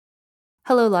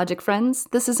Hello, Logic friends.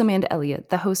 This is Amanda Elliott,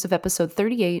 the host of episode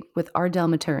 38 with Aadel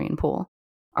Matoorianpour.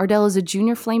 Aadel is a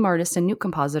junior flame artist and newt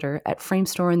compositor at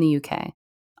Framestore in the UK.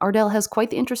 Aadel has quite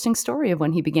the interesting story of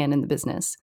when he began in the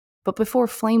business. But before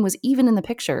flame was even in the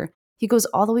picture, he goes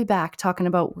all the way back talking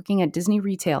about working at Disney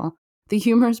retail, the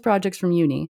humorous projects from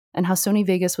uni, and how Sony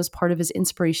Vegas was part of his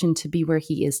inspiration to be where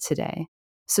he is today.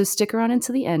 So stick around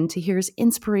until the end to hear his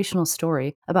inspirational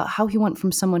story about how he went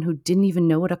from someone who didn't even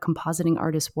know what a compositing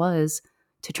artist was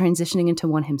to transitioning into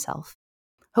one himself.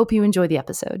 Hope you enjoy the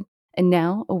episode. And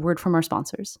now, a word from our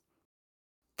sponsors.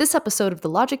 This episode of the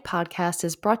Logik podcast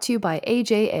is brought to you by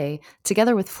AJA,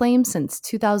 together with Flame since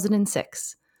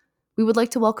 2006. We would like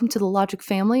to welcome to the Logik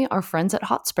family our friends at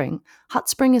Hotspring.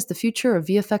 Hotspring is the future of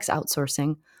VFX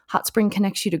outsourcing. Hotspring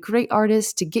connects you to great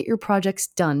artists to get your projects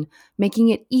done, making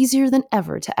it easier than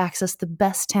ever to access the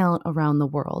best talent around the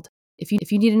world. If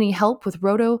you need any help with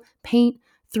roto, paint,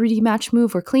 3D match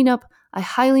move, or cleanup, I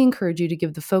highly encourage you to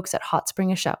give the folks at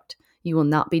Hotspring a shout. You will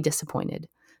not be disappointed.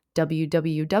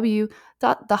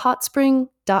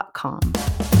 www.thehotspring.com.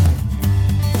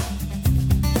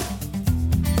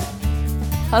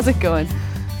 How's it going?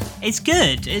 It's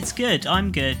good.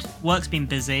 I'm good. Work's been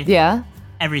busy. Yeah?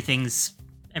 Everything's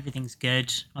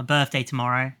good. My birthday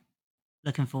tomorrow.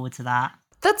 Looking forward to that.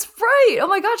 That's right. Oh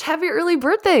my gosh, happy early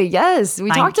birthday. Yes, we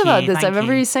talked about this. I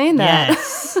remember you saying that.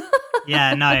 Yes.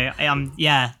 Yeah, no, I'm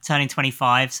turning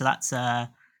 25, so that's it's a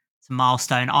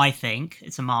milestone, I think.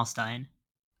 It's a milestone.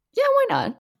 Yeah, why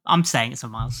not? I'm saying it's a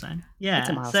milestone. Yeah. It's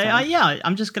a milestone. So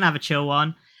I'm just going to have a chill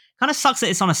one. Kind of sucks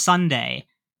that it's on a Sunday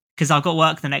because I've got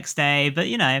work the next day, but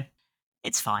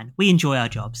it's fine. We enjoy our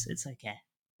jobs. It's okay.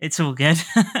 It's all good.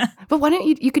 But why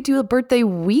don't you could do a birthday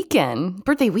weekend?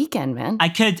 Birthday weekend, man. I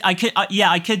could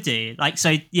do.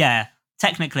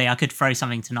 Technically I could throw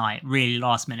something tonight, really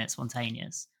last minute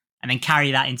spontaneous, and then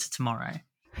carry that into tomorrow.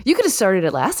 You could have started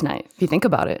it last night, if you think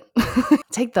about it.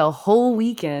 Take the whole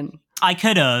weekend. I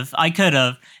could have.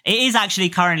 It is actually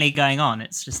currently going on.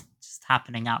 It's just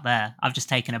happening out there. I've just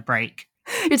taken a break.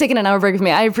 You're taking an hour break with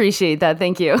me. I appreciate that.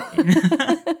 Thank you.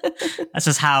 That's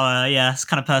just how, it's the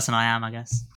kind of person I am, I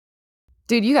guess.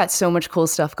 Dude, you got so much cool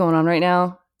stuff going on right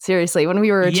now. Seriously, when we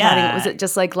were chatting, was it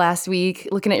just like last week,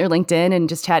 looking at your LinkedIn and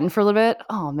just chatting for a little bit?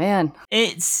 Oh, man.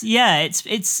 It's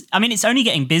only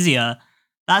getting busier.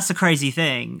 That's the crazy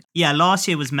thing. Yeah, last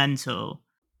year was mental.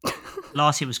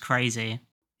 Last year was crazy.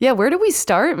 Yeah, where do we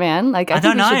start, man? Like, I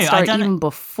think we should start even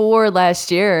before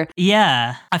last year.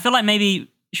 Yeah, I feel like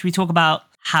maybe should we talk about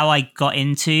how I got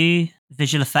into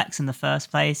visual effects in the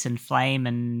first place and flame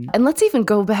and let's even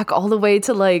go back all the way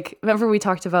to remember we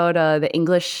taled about the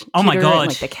English oh my god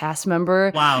and, the cast member.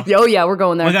 Wow. Oh yeah, we're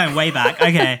going there. We're going way back.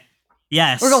 Okay.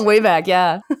 Yes. We're going way back,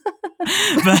 yeah.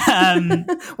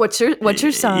 But what's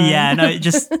your sign? Yeah, no,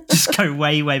 just go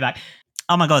way back.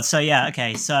 Oh my god. So yeah,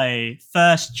 okay. So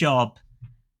first job.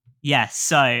 Yes.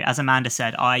 So as Amanda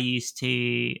said, I used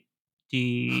to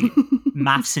do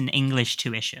maths and English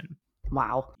tuition.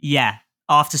 Wow. Yeah.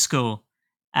 After school.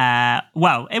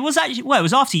 It was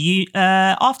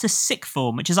after sixth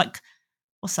form, which is like,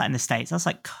 what's that in the States? That's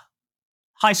like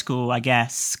high school, I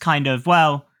guess, kind of.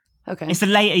 Well, okay. It's the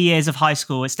later years of high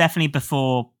school. It's definitely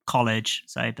before college,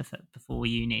 so before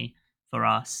uni for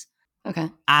us. Okay.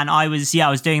 And I was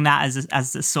doing that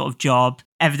as a sort of job,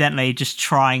 evidently just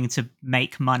trying to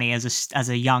make money as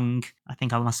a young, I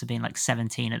think I must have been like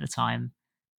 17 at the time,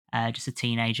 just a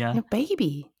teenager. A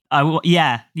baby.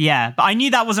 Yeah. But I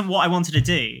knew that wasn't what I wanted to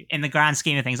do in the grand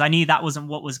scheme of things. I knew that wasn't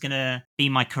what was going to be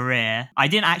my career. I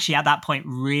didn't actually at that point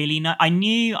really know. I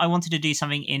knew I wanted to do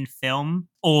something in film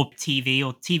or TV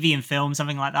and film,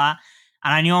 something like that.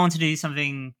 And I knew I wanted to do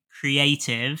something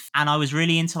creative. And I was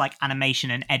really into like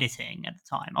animation and editing at the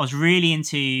time. I was really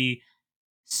into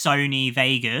Sony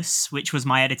Vegas, which was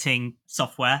my editing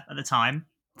software at the time.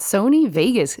 Sony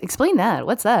Vegas. Explain that.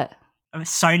 What's that?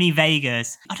 Sony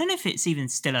Vegas. I don't know if it's even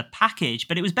still a package,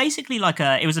 but it was basically like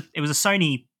it was a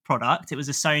Sony product. It was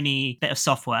a Sony bit of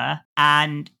software,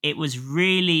 and it was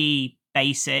really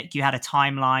basic. You had a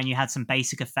timeline, you had some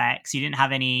basic effects. You didn't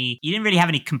really have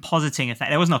any compositing effect.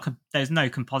 There was no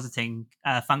compositing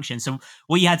function. So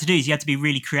what you had to do is you had to be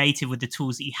really creative with the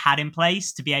tools that you had in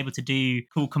place to be able to do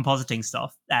cool compositing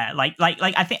stuff. I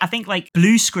think like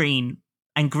blue screen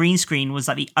and green screen was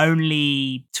like the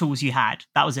only tools you had.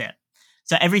 That was it.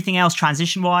 So everything else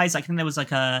transition wise, I think there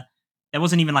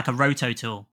wasn't even like a roto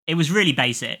tool. It was really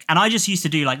basic. And I just used to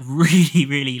do like really,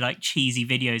 really like cheesy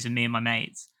videos of me and my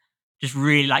mates. Just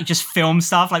really like just film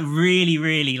stuff, like really,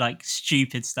 really like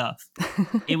stupid stuff.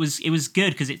 It was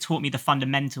good because it taught me the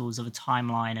fundamentals of a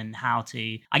timeline and how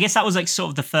to, I guess that was like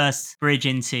sort of the first bridge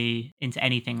into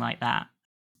anything like that.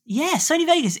 Yeah, Sony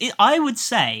Vegas. I would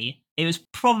say it was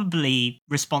probably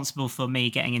responsible for me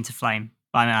getting into Flame.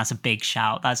 I mean, that's a big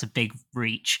shout. That's a big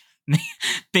reach.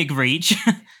 Big reach.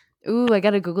 Ooh, I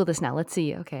gotta Google this now. Let's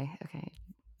see. Okay.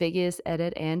 Vegas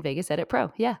Edit and Vegas Edit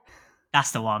Pro. Yeah.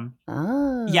 That's the one.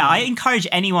 Yeah, I Oh. encourage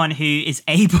anyone who is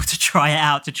able to try it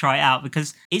out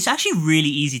because it's actually really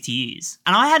easy to use.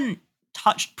 And I hadn't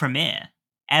touched Premiere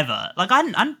ever. Like I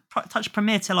hadn't touched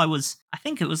Premiere till I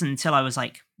think it was until I was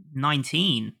like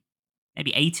 19,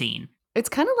 maybe 18. It's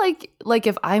kind of like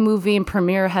if iMovie and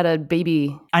Premiere had a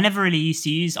baby. I never really used to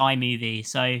use iMovie.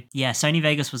 So yeah, Sony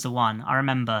Vegas was the one. I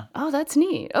remember. Oh, that's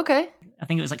neat. Okay. I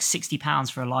think it was like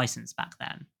 £60 for a license back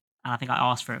then. And I think I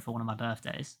asked for it for one of my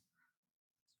birthdays.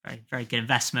 Very, very good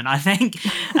investment, I think.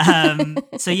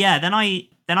 So yeah, then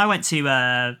I went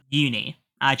to uni.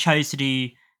 I chose to do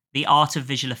the art of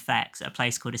visual effects at a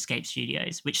place called Escape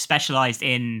Studios, which specialized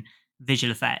in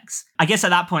visual effects. I guess at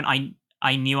that point,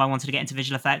 I knew I wanted to get into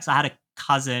visual effects. I have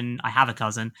a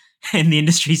cousin in the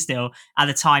industry still. At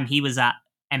the time, he was at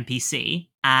MPC,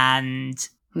 and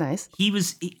Nice.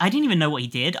 I didn't even know what he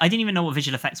did. I didn't even know what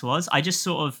visual effects was. I just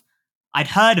I'd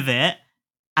heard of it,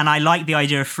 and I liked the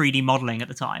idea of 3D modeling at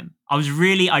the time. I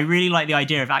really liked the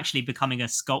idea of actually becoming a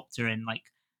sculptor in like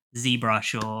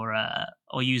ZBrush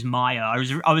or use Maya.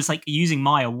 I was like using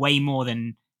Maya way more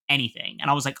than anything, and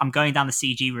I was like, I'm going down the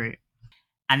CG route.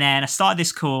 And then I started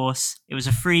this course. It was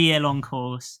a 3-year long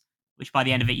course, which by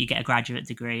the end of it you get a graduate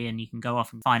degree and you can go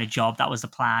off and find a job. That was the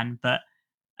plan. But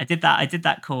I did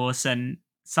that course, and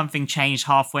something changed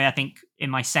halfway. I think in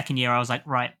my second year, I was like,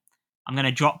 right, I'm going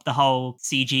to drop the whole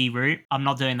CG route. I'm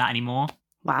not doing that anymore.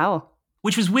 Wow.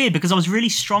 Which was weird because I was really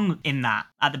strong in that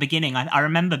at the beginning. I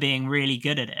remember being really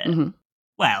good at it. Mm-hmm.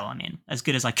 Well, I mean, as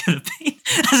good as I could have been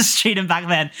as a student back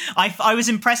then. I was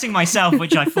impressing myself,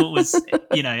 which I thought was,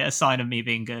 a sign of me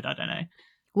being good. I don't know.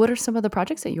 What are some of the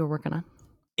projects that you were working on?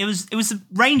 It was a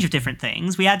range of different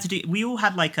things. We all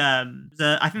had like I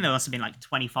think there must have been like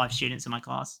 25 students in my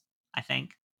class, I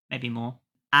think, maybe more.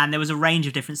 And there was a range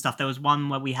of different stuff. There was one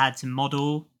where we had to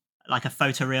model like a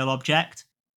photoreal object.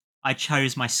 I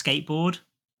chose my skateboard,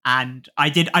 and I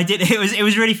did it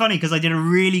was really funny because I did a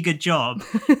really good job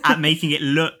at making it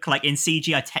look like in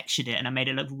CG. I textured it and I made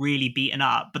it look really beaten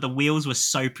up, but the wheels were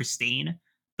so pristine.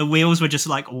 The wheels were just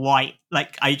like white.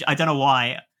 Like I don't know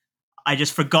why. I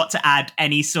just forgot to add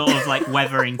any sort of like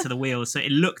weathering to the wheels, so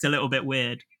it looked a little bit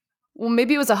weird. Well,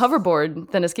 maybe it was a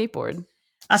hoverboard than a skateboard.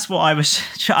 That's what I was.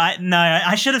 No,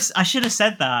 I should have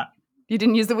said that. You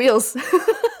didn't use the wheels.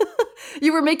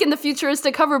 You were making the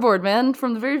futuristic hoverboard, man,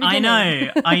 from the very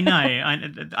beginning. I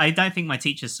know. I don't think my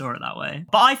teachers saw it that way,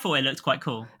 but I thought it looked quite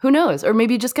cool. Who knows? Or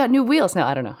maybe you just got new wheels now.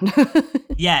 I don't know.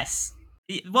 Yes.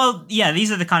 Well, yeah.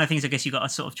 These are the kind of things I guess you got to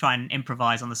sort of try and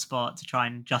improvise on the spot to try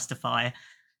and justify.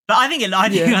 But I think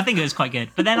it was quite good.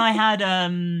 But then I had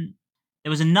there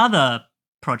was another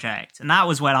project, and that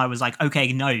was when I was like,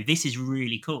 okay, no, this is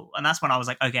really cool. And that's when I was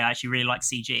like, okay, I actually really like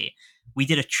CG. We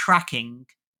did a tracking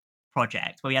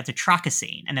project where we had to track a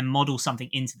scene and then model something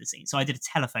into the scene. So I did a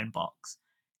telephone box.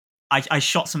 I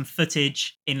shot some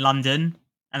footage in London,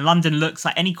 and London looks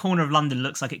like any corner of London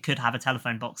looks like it could have a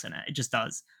telephone box in it. It just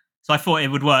does. So I thought it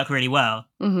would work really well.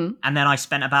 Mm-hmm. And then I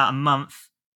spent about a month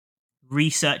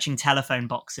researching telephone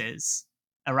boxes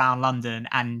around London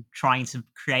and trying to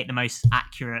create the most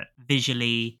accurate,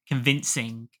 visually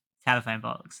convincing telephone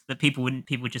box that people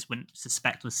just wouldn't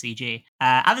suspect was CG.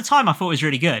 At the time, I thought it was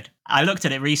really good. I looked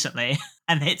at it recently,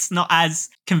 and it's not as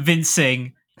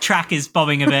convincing. Track is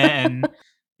bobbing a bit, and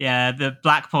yeah, the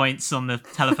black points on the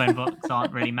telephone box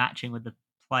aren't really matching with the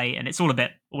plate, and it's all a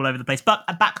bit all over the place. But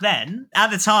back then,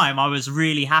 at the time, I was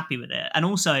really happy with it, and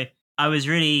also I was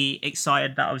really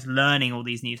excited that I was learning all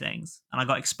these new things, and I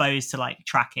got exposed to like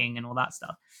tracking and all that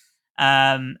stuff,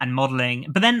 and modeling.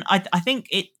 But then I think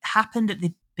it happened at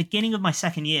the beginning of my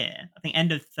second year. I think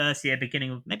end of first year,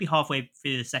 beginning of maybe halfway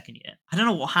through the second year. I don't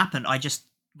know what happened. I just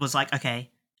was like,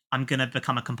 okay, I'm gonna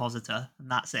become a compositor,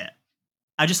 and that's it.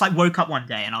 I just like woke up one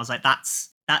day and I was like, that's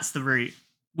the route,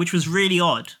 which was really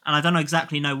odd, and I don't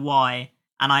exactly know why,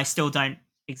 and I still don't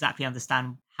exactly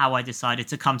understand how I decided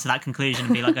to come to that conclusion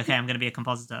and be like, okay, I'm going to be a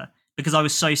compositor, because I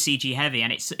was so CG heavy,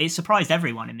 and it surprised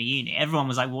everyone in the uni. Everyone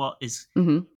was like, what is?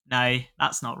 Mm-hmm. No,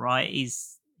 that's not right.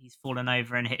 He's fallen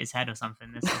over and hit his head or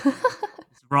something. There's something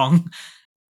it's wrong.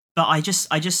 But I just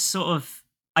sort of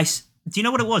do you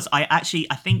know what it was? I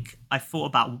think I thought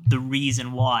about the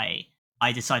reason why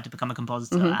I decided to become a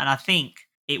compositor, Mm-hmm. and I think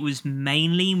it was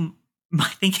mainly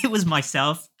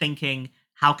myself thinking,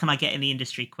 how can I get in the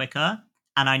industry quicker?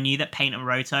 And I knew that paint and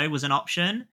roto was an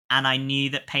option, and I knew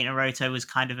that paint and roto was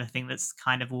kind of a thing that's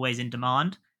kind of always in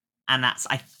demand, and that's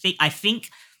I think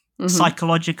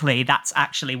psychologically, that's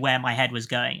actually where my head was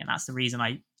going. And that's the reason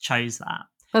I chose that.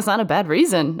 That's not a bad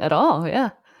reason at all.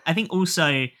 Yeah. I think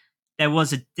also there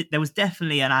was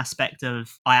definitely an aspect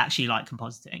of I actually like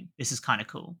compositing. This is kind of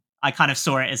cool. I kind of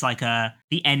saw it as like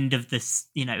the end of this,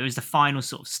 it was the final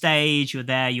sort of stage. You're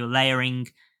there, you're layering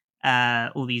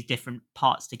all these different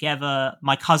parts together.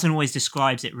 My cousin always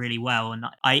describes it really well, and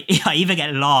I either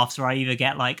get laughs or I either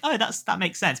get like, oh, that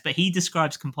makes sense. But he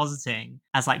describes compositing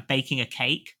as like baking a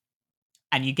cake.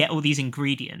 And you get all these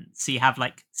ingredients. So you have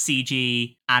like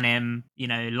CG, anim,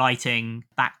 lighting,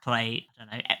 backplate, I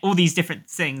don't know, all these different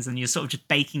things, and you're sort of just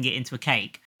baking it into a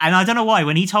cake. And I don't know why,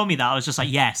 when he told me that, I was just like,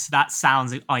 yes, that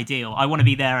sounds ideal. I want to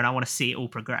be there and I want to see it all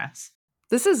progress.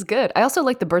 This is good. I also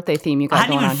like the birthday theme you got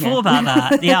going on here. I hadn't even thought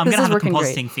about that. Yeah, I'm going to have a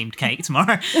compositing themed cake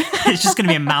tomorrow. It's just going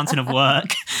to be a mountain of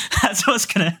work. That's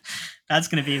going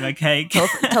to be my cake.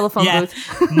 Telephone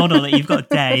booth. Model that you've got a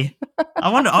day.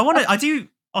 I do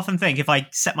often think if I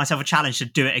set myself a challenge to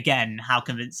do it again, how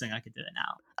convincing I could do it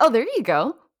now. Oh, there you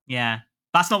go. Yeah.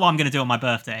 That's not what I'm going to do on my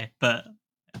birthday, but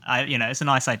it's a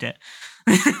nice idea.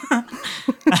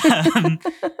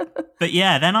 But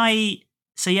yeah,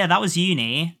 that was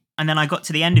uni. And then I got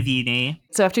to the end of uni.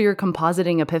 So after your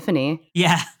compositing epiphany.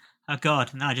 Yeah. Oh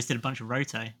God. No, I just did a bunch of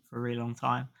roto for a really long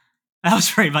time. That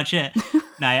was pretty much it.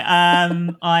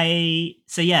 No.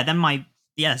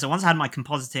 So once I had my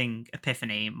compositing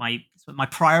epiphany, my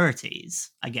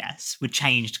priorities, I guess, were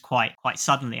changed quite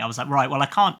suddenly. I was like, right, well, I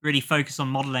can't really focus on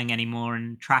modeling anymore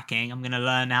and tracking. I'm going to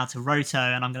learn how to roto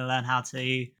and I'm going to learn how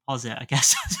to posit, I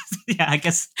guess. Yeah, I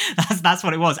guess that's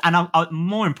what it was. And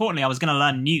more importantly, I was going to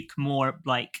learn Nuke more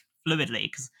like fluidly,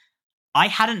 because I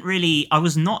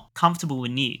was not comfortable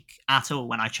with Nuke at all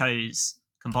when I chose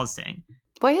compositing.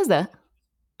 Why is that?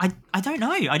 I don't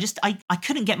know. I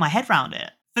couldn't get my head around it.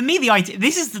 For me, the idea,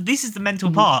 this is the mental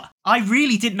part. I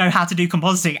really didn't know how to do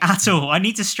compositing at all. I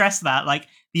need to stress that. Like,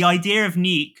 the idea of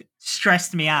Nuke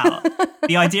stressed me out.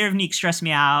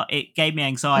 It gave me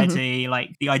anxiety.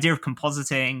 Like, the idea of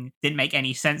compositing didn't make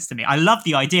any sense to me. I love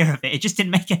the idea of it. It just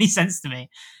didn't make any sense to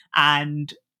me.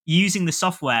 And using the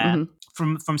software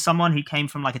from someone who came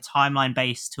from like a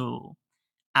timeline-based tool,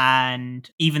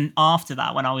 and even after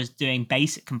that, when I was doing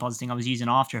basic compositing, I was using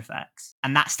After Effects,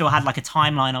 and that still had like a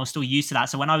timeline. I was still used to that.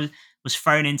 So when I was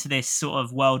thrown into this sort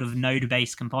of world of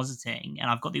node-based compositing, and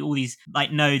I've got all these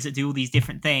like nodes that do all these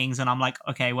different things, and I'm like,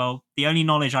 okay, well, the only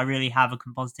knowledge I really have of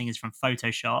compositing is from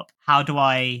Photoshop. How do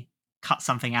I cut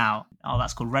something out? Oh,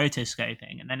 that's called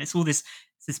rotoscoping. And then it's all this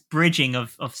bridging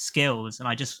of skills, and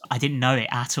I didn't know it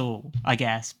at all, I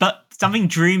guess. But something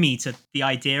drew me to the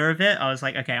idea of it. I was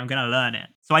like, okay, I'm going to learn it.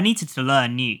 So I needed to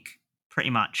learn Nuke pretty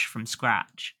much from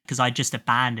scratch, because I just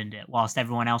abandoned it whilst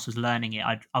everyone else was learning it.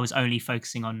 I was only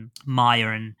focusing on Maya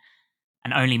and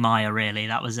only Maya, really.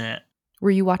 That was it.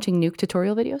 Were you watching Nuke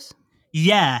tutorial videos?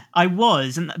 Yeah, I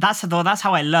was. And that's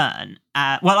how I learned.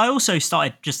 Well, I also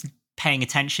started just paying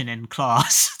attention in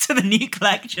class to the Nuke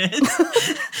lectures,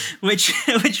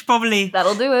 which probably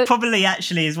that'll do it. Probably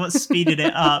actually is what speeded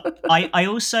it up. I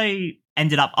also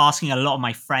ended up asking a lot of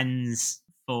my friends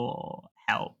for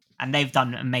help, and they've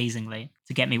done amazingly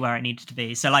to get me where I needed to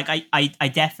be. So like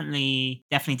I definitely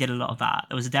did a lot of that.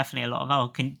 There was definitely a lot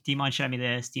of, do you mind showing me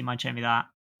this? Do you mind showing me that?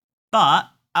 But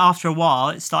after a while,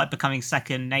 it started becoming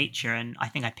second nature, and I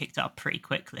think I picked it up pretty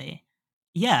quickly.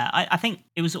 Yeah, I think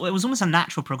it was almost a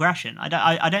natural progression.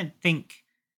 I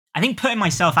think putting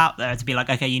myself out there to be like,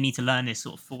 okay, you need to learn this,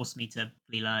 sort of forced me to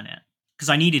learn it, because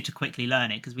I needed to quickly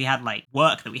learn it, because we had like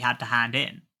work that we had to hand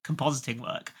in, compositing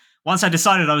work. Once I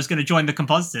decided I was going to join the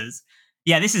compositors,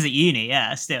 yeah, this is at uni,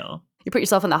 yeah, still. You put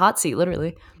yourself in the hot seat,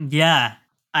 literally. Yeah,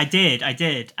 I did.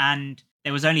 And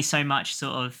there was only so much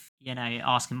sort of,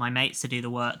 asking my mates to do the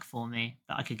work for me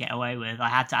that I could get away with. I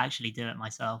had to actually do it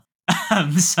myself.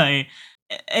 So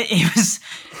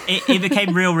it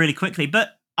became real really quickly.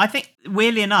 But I think,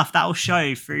 weirdly enough, that will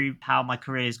show through how my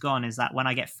career has gone, is that when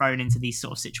I get thrown into these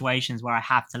sort of situations where I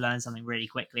have to learn something really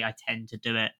quickly, I tend to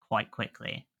do it quite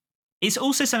quickly. It's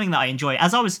also something that I enjoy.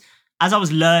 As I was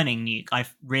learning Nuke, I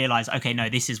realized, okay, no,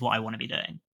 this is what I want to be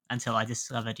doing, until I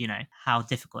discovered, how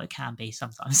difficult it can be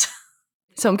sometimes.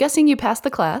 So I'm guessing you passed the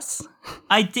class.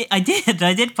 I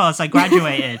did pass. I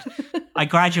graduated.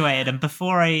 And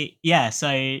before we get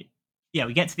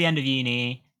to the end of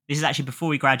uni. This is actually before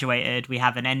we graduated. We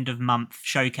have an end of month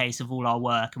showcase of all our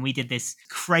work, and we did this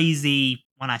crazy.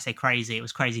 When I say crazy, it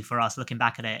was crazy for us. Looking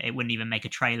back at it, it wouldn't even make a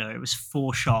trailer. It was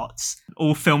 4 shots,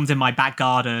 all filmed in my back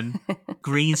garden,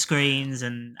 green screens,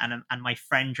 and my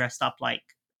friend dressed up like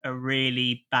a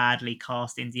really badly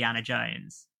cast Indiana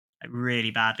Jones, like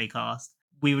really badly cast.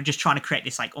 we were just trying to create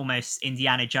this like almost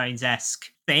Indiana Jones-esque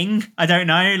thing. I don't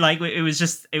know. Like it was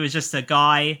just a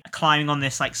guy climbing on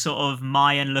this like sort of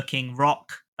Mayan looking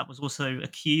rock that was also a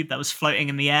cube that was floating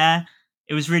in the air.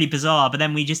 It was really bizarre. But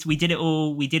then we did it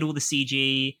all. We did all the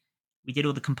CG, we did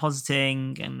all the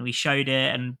compositing, and we showed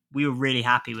it, and we were really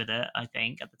happy with it, I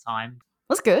think, at the time.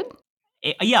 That's good.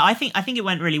 Yeah, I think it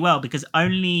went really well because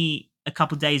only a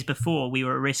couple of days before we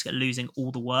were at risk of losing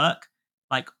all the work.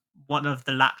 Like one of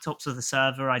the laptops of the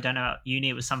server, I don't know, at uni,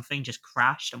 it was something, just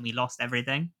crashed and we lost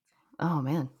everything. Oh,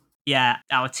 man. Yeah,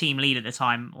 our team lead at the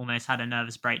time almost had a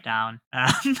nervous breakdown,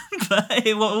 but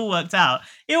it all worked out.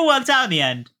 It all worked out in the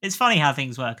end. It's funny how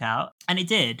things work out, and it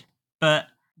did. But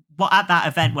at that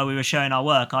event where we were showing our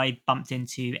work, I bumped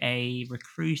into a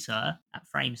recruiter at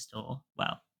Framestore.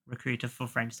 Well, recruiter for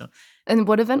Framestore. And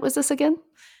what event was this again?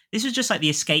 This was just like the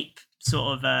escape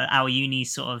sort of our uni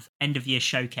sort of end of year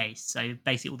showcase. So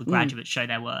basically all the graduates show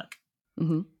their work.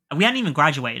 Mm-hmm. And we hadn't even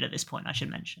graduated at this point, I should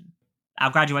mention. Our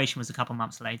graduation was a couple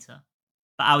months later.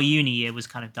 But our uni year was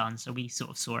kind of done, so we sort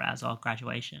of saw it as our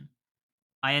graduation.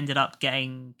 I ended up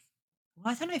getting...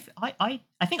 Well, I don't know if... I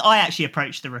think I actually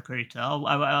approached the recruiter.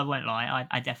 I won't lie.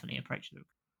 I definitely approached the recruiter.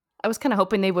 I was kind of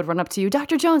hoping they would run up to you,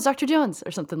 Dr. Jones,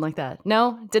 or something like that.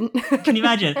 No? Didn't? Can you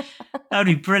imagine? That would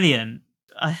be brilliant.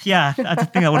 Yeah, I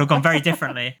think that would have gone very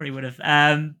differently. Probably would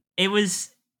have. It was...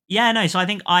 Yeah, no, so I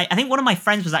think one of my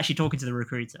friends was actually talking to the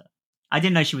recruiter. I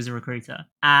didn't know she was a recruiter.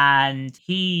 And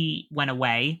he went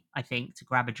away, I think, to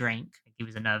grab a drink. He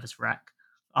was a nervous wreck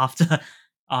after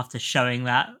showing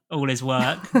that all his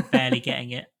work, barely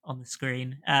getting it on the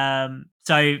screen.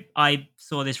 So I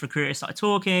saw this recruiter started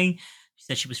talking. She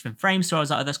said she was from Framestore. I was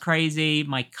like, oh, that's crazy.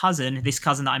 My cousin, this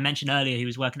cousin that I mentioned earlier, who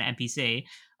was working at NPC,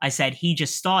 I said he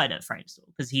just started at Framestore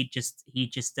because he'd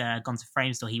just gone to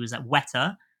Framestore. He was at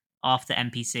Weta after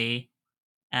NPC,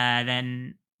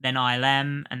 then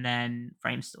ILM, and then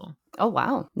Framestore. Oh,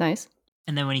 wow. Nice.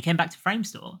 And then when he came back to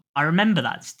Framestore, I remember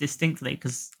that distinctly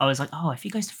because I was like, oh, if he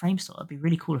goes to Framestore, it'd be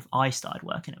really cool if I started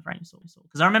working at Framestore.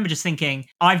 Because I remember just thinking,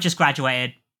 I've just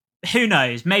graduated. Who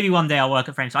knows? Maybe one day I'll work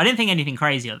at Framestore. I didn't think anything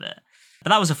crazy of it. But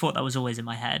that was a thought that was always in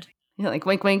my head. Yeah, like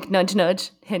wink, wink, nudge,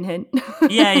 nudge, hint, hint.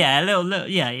 yeah, a little,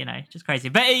 yeah, just crazy.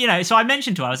 But, so I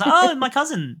mentioned to her, I was like, oh, my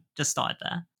cousin just started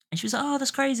there. And she was like, oh,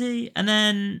 that's crazy. And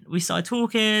then we started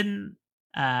talking.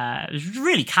 It was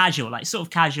really casual, like sort of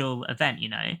casual event,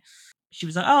 She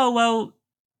was like, oh, well,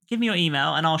 give me your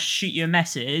email and I'll shoot you a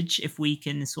message if we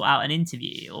can sort out an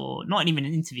interview. Or not even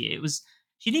an interview.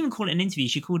 She didn't even call it an interview.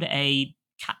 She called it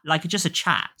just a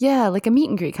chat. Yeah, like a meet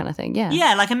and greet kind of thing. Yeah.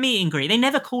 Yeah, like a meet and greet. They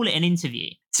never call it an interview.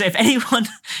 So if anyone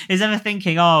is ever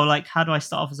thinking, oh, like, how do I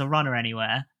start off as a runner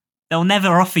anywhere? They'll never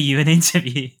offer you an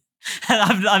interview.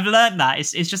 I've learned that.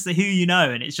 It's just who you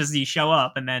know, and it's just you show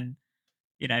up and then,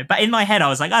 But in my head, I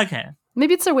was like, okay.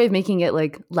 Maybe it's their way of making it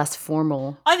like less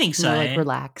formal. I think so. More, like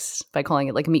relaxed by calling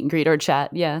it like a meet and greet or a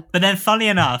chat. Yeah. But then, funny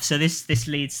enough, so this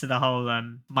leads to the whole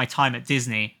my time at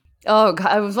Disney. Oh, God,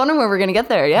 I was wondering where we're going to get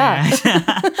there. Yeah.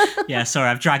 Yeah, sorry,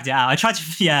 I've dragged it out. I tried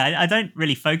to, I don't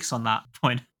really focus on that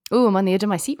point. Ooh, I'm on the edge of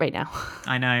my seat right now.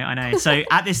 I know. So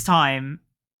at this time,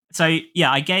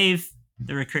 I gave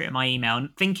the recruiter my email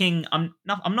thinking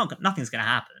nothing's going to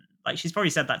happen. Like, she's probably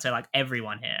said that to like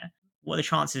everyone here. What are the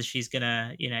chances she's going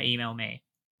to, email me?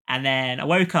 And then I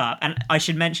woke up, and I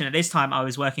should mention at this time I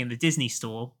was working in the Disney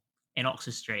store in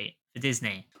Oxford Street for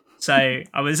Disney. So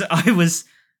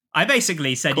I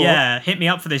basically said, cool. Yeah, hit me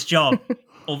up for this job,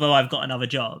 although I've got another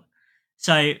job.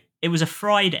 So it was a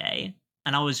Friday,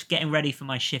 and I was getting ready for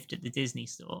my shift at the Disney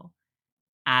store.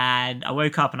 And I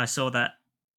woke up and I saw that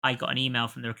I got an email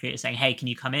from the recruiter saying, hey, can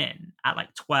you come in at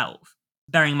like 12?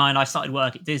 Bearing in mind, I started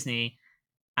work at Disney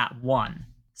at 1.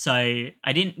 So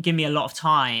I didn't give me a lot of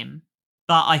time,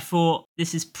 but I thought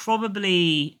this is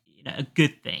probably a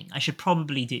good thing. I should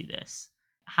probably do this.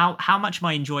 How much am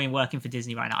I enjoying working for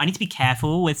Disney right now? I need to be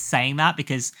careful with saying that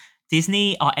because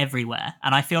Disney are everywhere.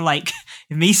 And I feel like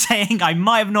me saying I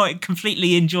might have not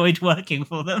completely enjoyed working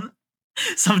for them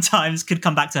sometimes could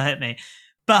come back to hurt me.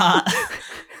 But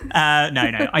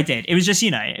no, I did. It was just,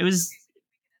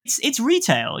 it's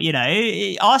retail,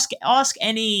 ask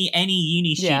any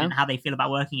uni student how they feel about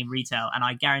working in retail. And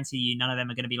I guarantee you none of them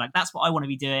are going to be like, that's what I want to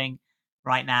be doing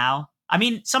right now. I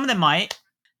mean, some of them might.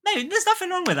 No, there's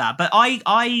nothing wrong with that. But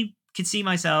I could see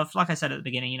myself, like I said at the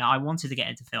beginning, I wanted to get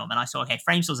into film. And I saw, okay,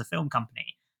 Framestore's a film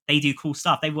company. They do cool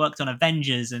stuff. They worked on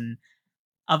Avengers and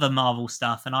other Marvel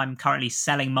stuff. And I'm currently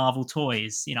selling Marvel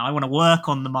toys. I want to work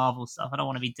on the Marvel stuff. I don't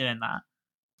want to be doing that.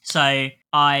 So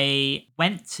I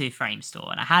went to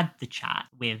Framestore and I had the chat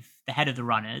with the head of the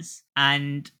runners.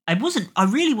 And I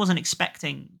really wasn't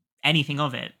expecting anything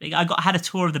of it. I had a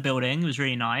tour of the building. It was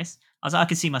really nice. I was like, I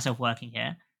could see myself working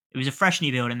here. It was a fresh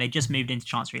new building. They just moved into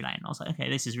Chancery Lane. I was like, okay,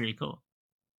 this is really cool.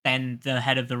 Then the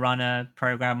head of the runner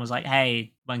program was like,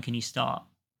 hey, when can you start?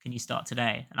 Can you start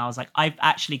today? And I was like, I've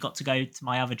actually got to go to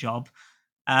my other job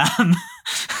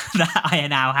that I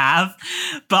now have,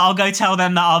 but I'll go tell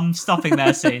them that I'm stopping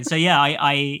there soon. So yeah,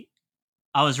 I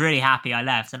was really happy I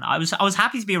left, and I was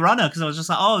happy to be a runner because I was just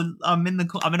like, oh, I'm in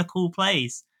a cool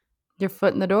place. Your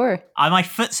foot in the door. My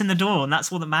foot's in the door, and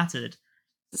that's all that mattered.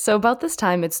 So about this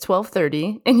time, it's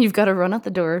 12:30, and you've got to run out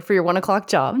the door for your 1:00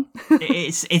 job.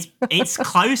 It's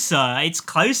closer. It's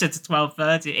closer to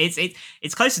 12:30.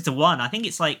 It's closer to 1. I think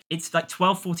it's like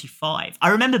 12:45. I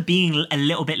remember being a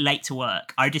little bit late to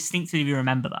work. I distinctly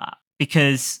remember that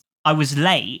because I was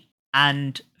late,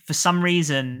 and for some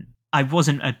reason I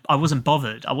wasn't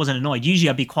bothered. I wasn't annoyed. Usually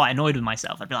I'd be quite annoyed with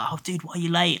myself. I'd be like, "Oh, dude, why are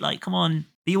you late? Like, come on,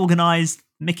 be organized.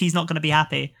 Mickey's not going to be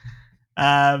happy."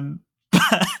 But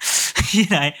you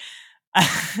know, I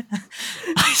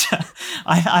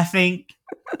think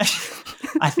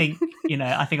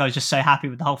I was just so happy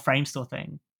with the whole frame store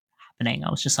thing happening.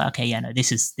 I was just like, okay, yeah, no,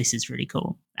 this is really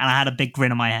cool, and I had a big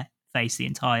grin on my face the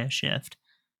entire shift.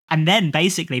 And then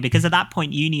basically, because at that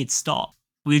point uni had stopped,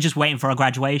 we were just waiting for our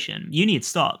graduation. Uni had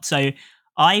stopped, so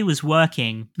I was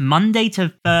working Monday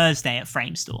to Thursday at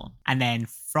Frame Store, and then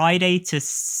Friday to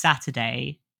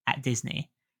Saturday at Disney.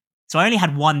 So I only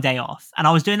had one day off, and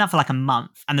I was doing that for like a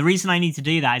month. And the reason I need to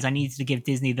do that is I needed to give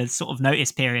Disney the sort of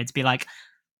notice period to be like,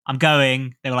 I'm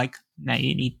going. They were like, no,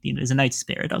 there's a notice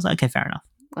period. I was like, okay, fair enough.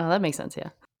 Oh, that makes sense,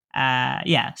 yeah.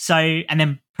 Yeah. So, and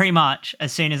then pretty much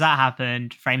as soon as that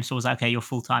happened, Frame Store was like, okay, you're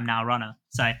full-time now runner.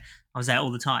 So I was there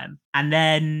all the time. And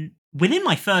then within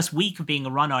my first week of being a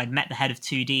runner, I'd met the head of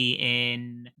 2D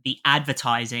in the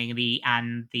advertising,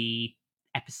 and the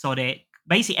episodic,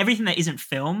 basically everything that isn't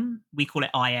film, we call it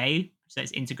IA, so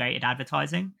it's integrated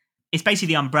advertising. It's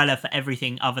basically the umbrella for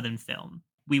everything other than film.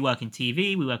 We work in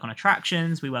TV, we work on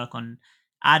attractions, we work on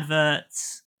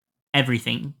adverts,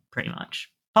 everything pretty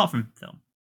much, apart from film.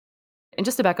 And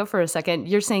just to back up for a second,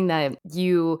 you're saying that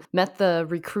you met the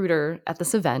recruiter at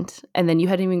this event, and then you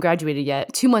hadn't even graduated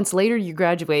yet. 2 months later, you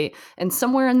graduate, and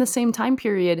somewhere in the same time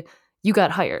period, you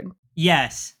got hired.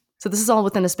 Yes. So this is all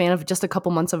within a span of just a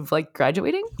couple months of like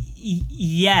graduating?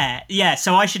 Yeah.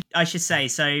 So I should say,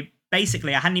 so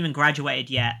basically I hadn't even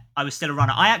graduated yet. I was still a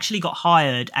runner. I actually got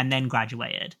hired and then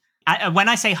graduated. When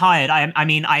I say hired, I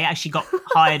mean I actually got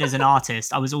hired as an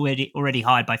artist. I was already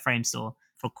hired by Frame Store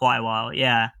for quite a while.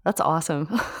 Yeah. That's awesome.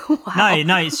 Wow.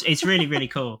 No, it's really, really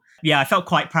cool. Yeah, I felt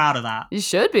quite proud of that. You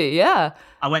should be, yeah.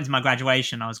 I went to my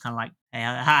graduation. I was kind of like, hey,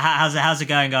 how's it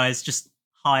going, guys? Just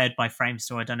hired by Frame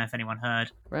Store. I don't know if anyone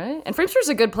heard. Right. And Frame Store's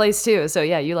a good place too. So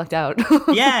yeah, you lucked out.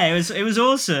 Yeah, it was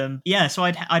awesome. Yeah, so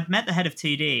I'd met the head of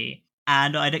 2D,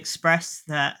 and I'd expressed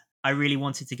that I really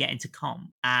wanted to get into comm,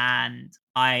 and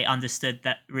I understood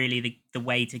that really the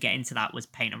way to get into that was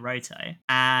paint and roto.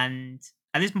 And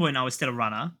at this point I was still a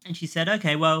runner, and she said,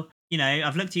 okay, well, you know,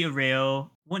 I've looked at your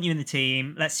reel, want you in the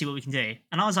team, let's see what we can do.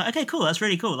 And I was like, okay, cool, that's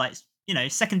really cool. Like, you know,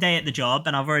 second day at the job,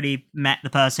 and I've already met the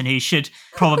person who should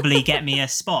probably get me a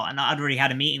spot. And I'd already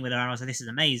had a meeting with her, and I was like, this is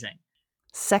amazing.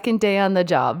 Second day on the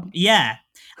job. Yeah.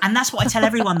 And that's what I tell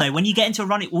everyone, though. When you get into a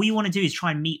run, all you want to do is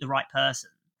try and meet the right person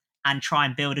and try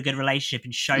and build a good relationship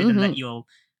and show them that you're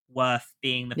worth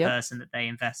being the person that they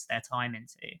invest their time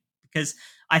into. Because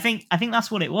I think that's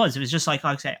what it was. It was just like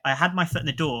I said, I had my foot in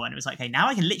the door, and it was like, hey, now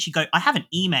I can literally go. I have an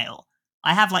email.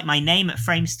 I have like my name at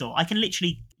Frame Store. I can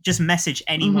literally just message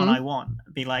anyone I want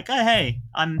and be like, oh, hey,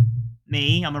 I'm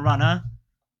a runner.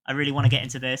 I really want to get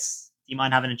into this. Do you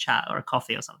mind having a chat or a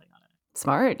coffee or something? I don't know.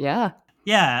 Smart, yeah.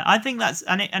 Yeah, I think that's,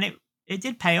 and it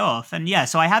did pay off. And yeah,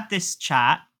 so I had this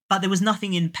chat, but there was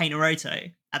nothing in Paint and Roto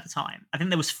at the time. I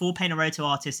think there was 4 Paint and Roto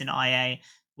artists in IA,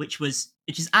 which is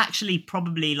actually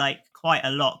probably like quite a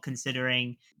lot,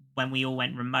 considering when we all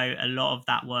went remote, a lot of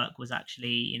that work was actually,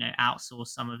 you know, outsourced,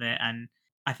 some of it. And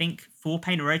I think 4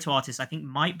 Paint and Roto artists, I think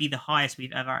might be the highest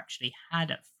we've ever actually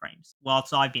had at Frames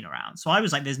whilst I've been around. So I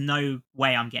was like, there's no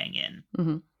way I'm getting in.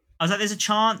 Mm-hmm. I was like, there's a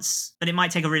chance, but it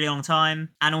might take a really long time.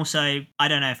 And also, I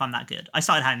don't know if I'm that good. I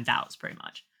started having doubts pretty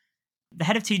much. The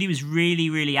head of 2D was really,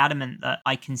 really adamant that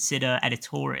I consider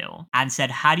editorial, and said,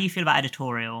 how do you feel about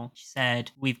editorial? She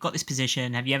said, we've got this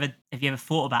position. Have you ever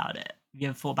thought about it? Have you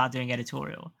ever thought about doing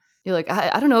editorial? You're like,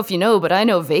 I don't know if you know, but I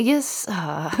know Vegas. Yeah.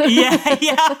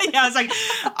 I was like,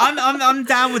 I'm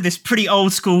down with this pretty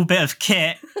old school bit of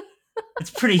kit.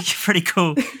 It's pretty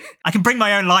cool. I can bring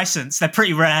my own license. They're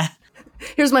pretty rare.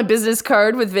 Here's my business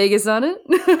card with Vegas on it.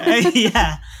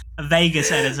 Yeah, a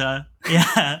Vegas editor.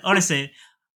 Yeah, honestly,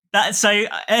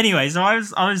 Anyway, so I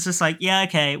was just like, yeah,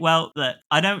 okay, well, look,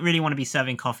 I don't really want to be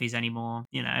serving coffees anymore.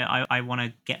 You know, I want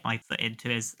to get my foot into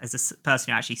as a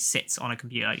person who actually sits on a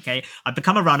computer. Okay, I've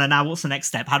become a runner now. What's the next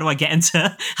step? How do I get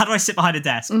into? How do I sit behind a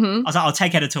desk? Mm-hmm. I was like, I'll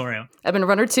take editorial. I've been a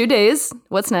runner 2 days.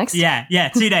 What's next? Yeah,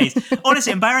 2 days.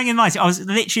 Honestly, and bearing in mind, I was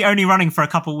literally only running for a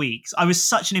couple of weeks. I was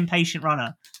such an impatient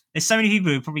runner. There's so many people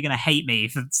who are probably going to hate me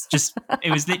for just. It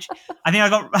was literally. I think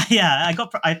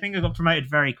I got promoted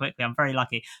very quickly. I'm very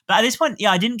lucky. But at this point,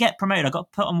 yeah, I didn't get promoted. I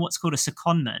got put on what's called a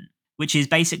secondment, which is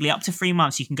basically up to 3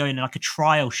 months. You can go in like a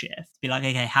trial shift. Be like,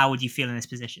 okay, how would you feel in this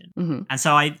position? Mm-hmm. And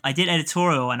so I did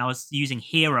editorial, and I was using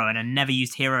Hero, and I never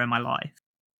used Hero in my life.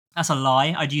 That's a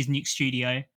lie. I'd used Nuke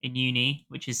Studio in uni,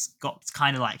 which is got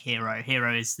kind of like Hero.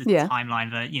 Hero is the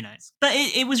timeline, but But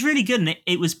it was really good, and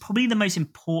it was probably the most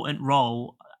important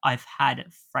role I've had at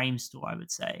Framestore, I would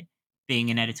say, being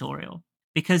in editorial,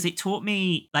 because it taught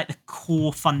me like the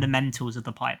core fundamentals of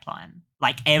the pipeline,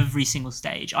 like every single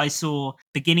stage. I saw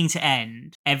beginning to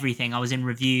end everything. I was in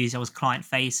reviews, I was client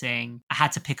facing. I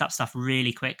had to pick up stuff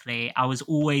really quickly. I was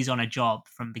always on a job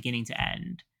from beginning to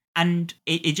end. And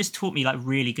it just taught me like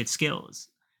really good skills.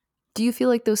 Do you feel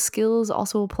like those skills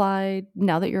also apply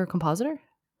now that you're a compositor?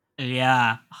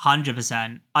 Yeah,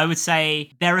 100%. I would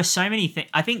say there are so many things.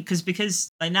 I think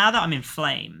because like now that I'm in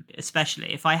Flame,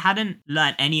 especially if I hadn't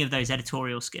learned any of those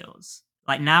editorial skills,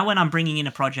 like now when I'm bringing in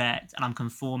a project and I'm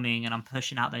conforming and I'm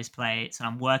pushing out those plates and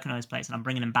I'm working on those plates and I'm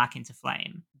bringing them back into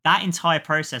Flame, that entire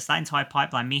process, that entire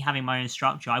pipeline, me having my own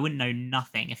structure, I wouldn't know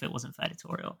nothing if it wasn't for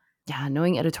editorial. Yeah,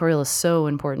 knowing editorial is so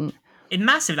important. It's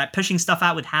massive, like pushing stuff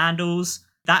out with handles,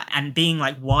 that and being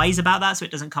like wise about that so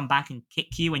it doesn't come back and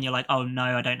kick you when you're like, oh no,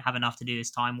 I don't have enough to do this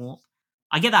time warp.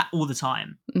 I get that all the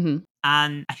time. Mm-hmm.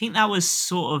 And I think that was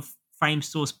sort of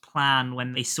Framestore's plan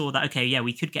when they saw that, okay, yeah,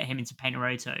 we could get him into Paint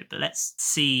Roto, but let's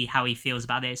see how he feels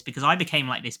about this, because I became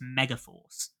like this mega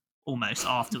force almost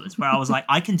afterwards where I was like,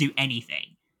 I can do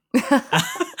anything.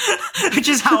 Which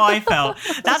is how I felt.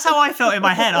 That's how I felt in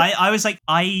my head. I was like,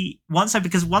 once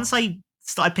I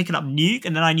started picking up Nuke,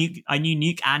 and then I knew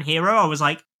Nuke and Hero, I was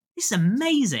like, this is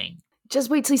amazing. Just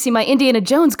wait till you see my Indiana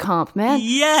Jones comp, man.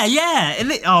 Yeah.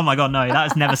 Oh my god, no, that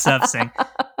was never surfacing.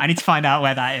 I need to find out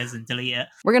where that is and delete it.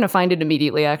 We're gonna find it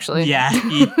immediately, actually. Yeah,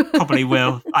 you probably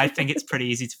will. I think it's pretty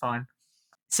easy to find.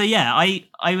 So yeah,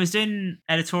 I was doing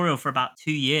editorial for about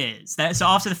 2 years. So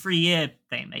after the 3-year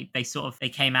thing, they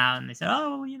came out and they said,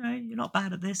 oh, you're not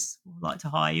bad at this. We'd like to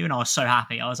hire you. And I was so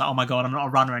happy. I was like, oh my God, I'm not a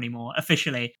runner anymore.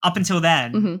 Officially. Up until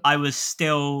then, I was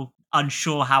still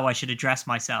unsure how I should address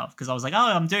myself, because I was like, oh,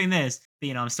 I'm doing this.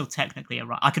 But I'm still technically a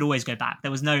runner. I could always go back.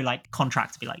 There was no like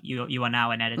contract to be like, you are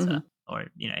now an editor or,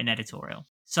 in editorial.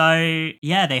 So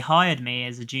yeah, they hired me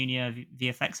as a junior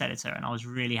VFX editor, and I was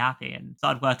really happy and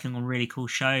started working on really cool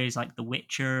shows like The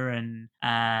Witcher and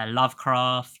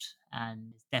Lovecraft,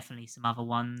 and definitely some other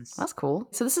ones. That's cool.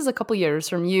 So this is a couple years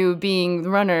from you being the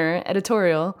runner,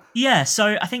 editorial. Yeah,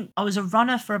 so I think I was a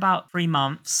runner for about 3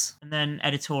 months, and then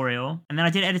editorial, and then I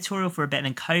did editorial for a bit, and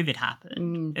then COVID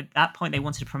happened. At that point, they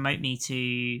wanted to promote me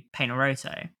to Paint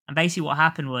Roto. And basically what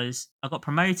happened was I got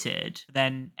promoted,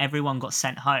 then everyone got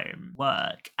sent home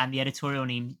work, and the editorial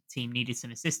team needed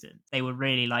some assistance. They were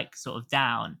really like sort of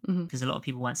down because a lot of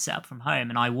people weren't set up from home,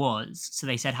 and I was. So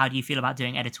they said, how do you feel about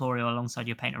doing editorial alongside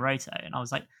your Paint Roto? And I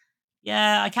was like,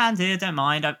 yeah, I can do it, don't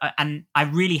mind. And I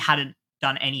really hadn't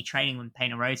done any training with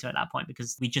Paint Roto at that point,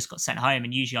 because we just got sent home,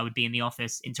 and usually I would be in the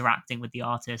office interacting with the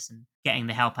artists and getting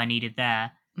the help I needed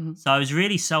there. So I was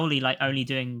really solely like only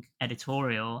doing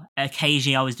editorial.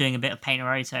 Occasionally I was doing a bit of Paint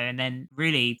Roto, and then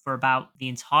really for about the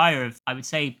entire of, I would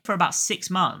say for about 6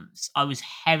 months, I was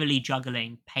heavily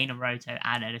juggling Paint Roto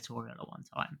and editorial at one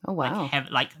time. Oh wow.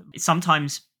 Like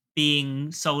sometimes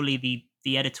being solely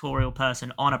the editorial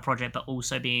person on a project, but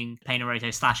also being Paint Roto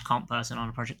 / comp person on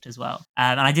a project as well.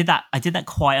 And I did that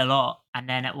quite a lot. And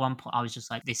then at one point I was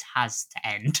just like, this has to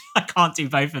end. I can't do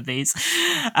both of these.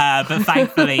 But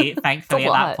thankfully at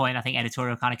that point, I think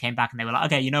editorial kind of came back and they were like,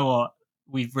 okay, you know what?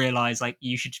 We've realized like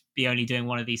you should be only doing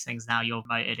one of these things now. You're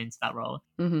promoted into that role.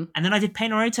 And then I did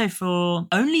Paint Roto for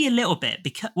only a little bit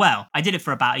I did it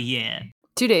for about a year.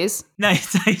 2 days. No,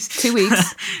 2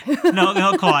 weeks.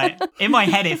 not quite. In my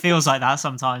head, it feels like that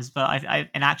sometimes, but I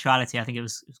in actuality, I think it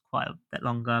was quite a bit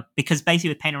longer, because basically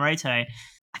with Paint Roto,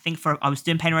 I think I was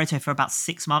doing Paint Roto for about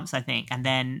 6 months, I think, and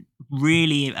then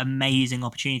really amazing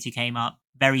opportunity came up,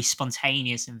 very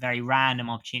spontaneous and very random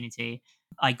opportunity.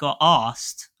 I got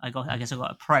asked, I got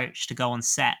approached to go on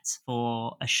set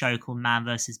for a show called Man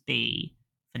vs. Bee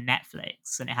for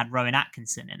Netflix, and it had Rowan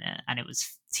Atkinson in it, and it was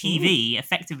Ooh. TV,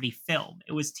 effectively film.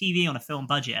 It was TV on a film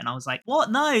budget, and I was like,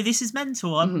 "What? No, this is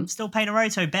mental. I'm still paying a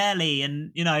roto barely,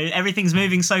 and everything's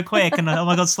moving so quick, and oh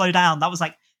my god, slow down." That was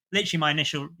like literally my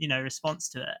initial, response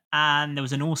to it. And there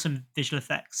was an awesome visual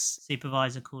effects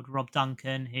supervisor called Rob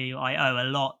Duncan, who I owe a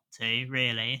lot to,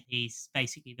 really. He's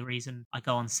basically the reason I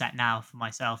go on set now for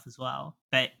myself as well.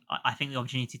 But I think the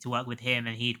opportunity to work with him,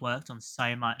 and he'd worked on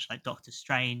so much like Doctor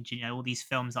Strange, all these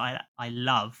films that I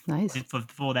love Nice.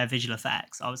 for their visual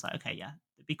effects. I was like, okay, yeah,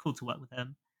 it'd be cool to work with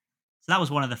him. So that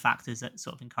was one of the factors that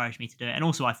sort of encouraged me to do it. And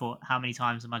also I thought, how many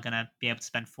times am I going to be able to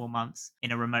spend 4 months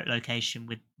in a remote location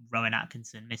with Rowan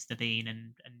Atkinson, Mr. Bean,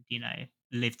 and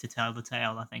live to tell the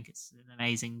tale? I think it's an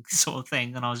amazing sort of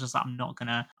thing. And I was just like, I'm not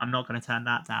gonna turn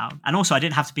that down. And also I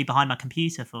didn't have to be behind my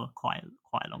computer for quite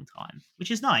a long time,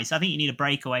 which is nice. I think you need a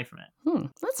break away from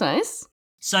it. That's nice.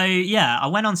 So yeah, I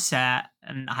went on set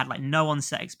and I had like no on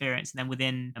set experience. And then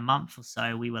within a month or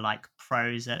so, we were like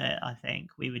pros at it. I think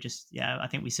we were I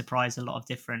think we surprised a lot of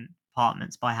different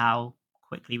departments by how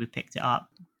quickly we picked it up.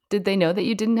 Did they know that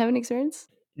you didn't have any experience?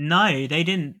 No, they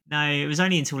didn't. No, it was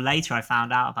only until later I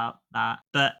found out about that.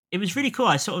 But it was really cool.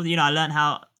 I sort of, I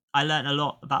learned a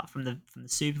lot about from the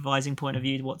supervising point of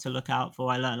view, what to look out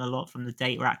for. I learned a lot from the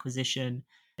data acquisition,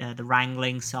 the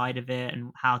wrangling side of it,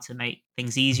 and how to make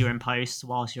things easier in post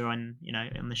whilst you're on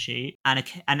the shoot. And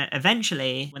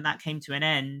eventually, when that came to an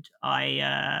end,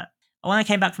 when I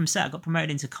came back from set, I got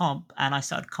promoted into comp, and I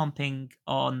started comping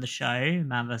on the show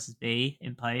Man vs. Bee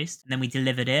in post, and then we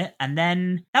delivered it, and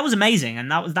then that was amazing,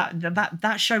 and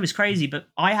that show was crazy. But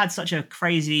I had such a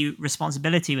crazy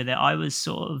responsibility with it. I was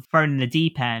sort of thrown in the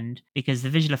deep end because the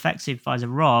visual effects supervisor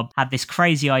Rob had this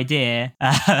crazy idea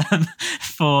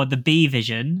for the Bee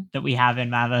vision that we have in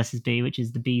Man vs. Bee, which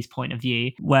is the Bee's point of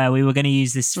view, where we were going to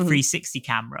use this 360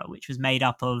 camera, which was made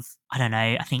up of, I don't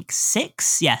know, I think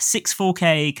six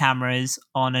 4K cameras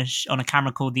on a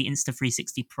camera called the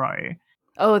Insta360 Pro.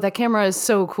 Oh, that camera is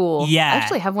so cool. Yeah. I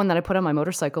actually have one that I put on my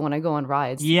motorcycle when I go on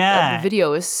rides. Yeah. The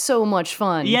video is so much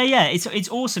fun. Yeah. It's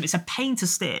awesome. It's a pain to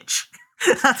stitch.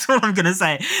 That's what I'm gonna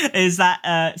say. Is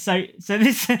that so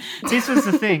this was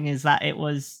the thing, is that it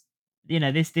was,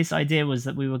 this idea was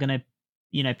that we were gonna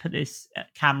put this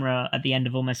camera at the end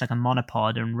of almost like a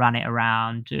monopod and run it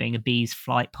around doing a bee's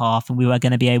flight path, and we were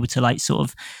going to be able to like sort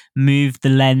of move the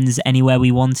lens anywhere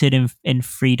we wanted in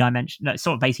 3-dimension, no,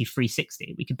 sort of basically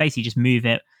 360. We could basically just move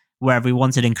it wherever we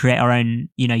wanted and create our own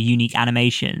unique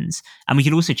animations. And we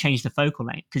could also change the focal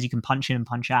length because you can punch in and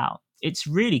punch out. It's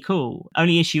really cool.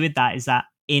 Only issue with that is that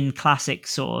in classic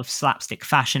sort of slapstick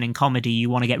fashion in comedy, you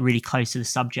want to get really close to the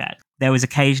subject. There was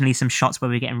occasionally some shots where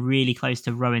we were getting really close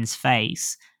to Rowan's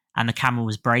face and the camera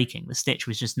was breaking. The stitch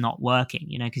was just not working,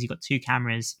 because you've got two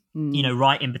cameras,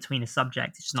 right in between a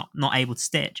subject. It's just not able to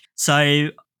stitch. So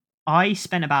I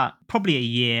spent about probably a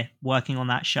year working on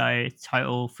that show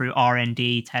total, through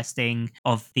R&D testing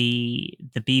of the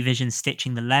Bee Vision,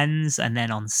 stitching the lens, and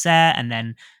then on set, and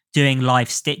then doing live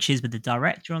stitches with the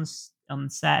director on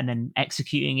set, and then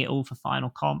executing it all for final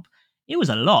comp. It was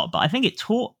a lot, but I think it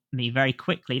taught me very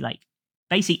quickly, like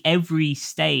basically every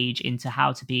stage into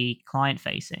how to be client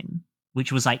facing,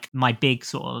 which was like my big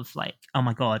sort of like, oh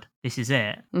my God, this is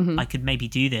it. I could maybe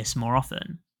do this more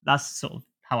often. That's sort of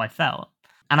how I felt.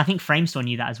 And I think Framestore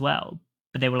knew that as well.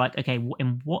 But they were like, okay,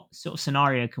 in what sort of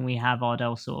scenario can we have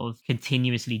Aadel sort of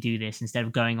continuously do this instead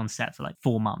of going on set for like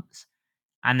 4 months?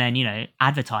 And then,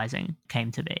 advertising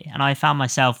came to be. And I found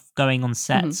myself going on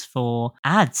sets for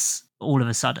ads all of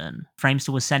a sudden. Framestore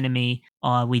was sending me,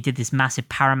 we did this massive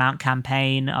Paramount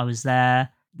campaign. I was there.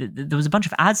 There was a bunch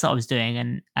of ads that I was doing,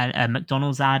 and a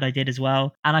McDonald's ad I did as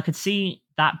well. And I could see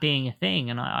that being a thing.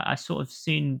 And I sort of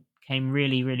soon became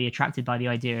really, really attracted by the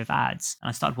idea of ads. And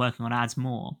I started working on ads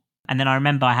more. And then I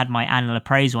remember I had my annual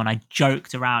appraisal and I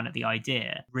joked around at the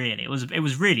idea. Really, it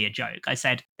was really a joke. I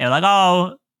said, they were like,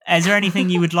 oh, is there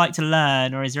anything you would like to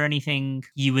learn, or is there anything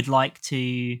you would like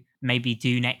to maybe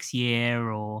do next year,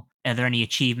 or are there any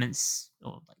achievements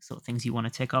or like sort of things you want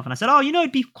to tick off? And I said, oh,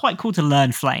 it'd be quite cool to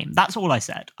learn Flame. That's all I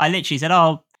said. I literally said,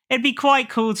 oh, it'd be quite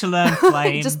cool to learn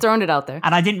Flame. Just throwing it out there.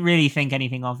 And I didn't really think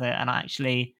anything of it. And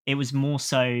it was more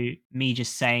so me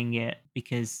just saying it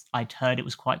because I'd heard it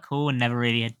was quite cool and never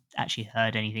really had actually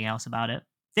heard anything else about it.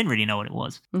 Didn't really know what it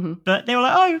was. But they were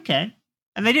like, oh, okay.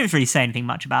 And they didn't really say anything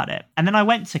much about it. And then I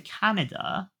went to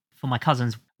Canada for my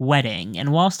cousin's wedding.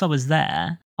 And whilst I was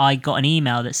there, I got an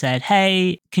email that said,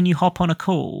 hey, can you hop on a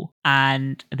call?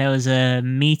 And there was a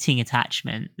meeting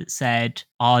attachment that said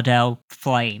Aadel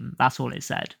Flame. That's all it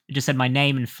said. It just said my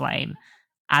name and Flame.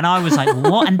 And I was like,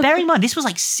 what? And bear in mind, this was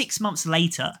like 6 months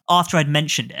later after I'd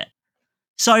mentioned it.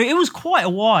 So it was quite a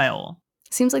while.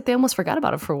 Seems like they almost forgot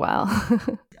about it for a while.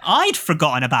 I'd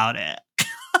forgotten about it.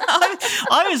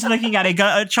 I was looking at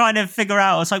it, trying to figure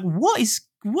out. I was like, what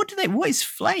is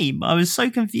Flame? I was so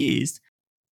confused.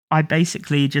 I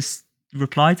basically just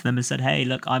replied to them and said, hey,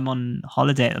 look, I'm on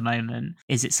holiday at the moment.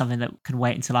 Is it something that can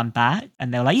wait until I'm back?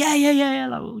 And they were like, yeah.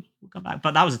 Like, we'll come back.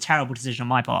 But that was a terrible decision on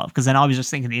my part, because then I was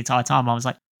just thinking the entire time, I was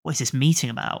like, what is this meeting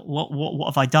about? What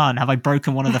have I done? Have I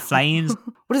broken one of the flames?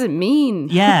 What does it mean?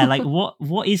 Yeah, like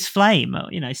what is Flame?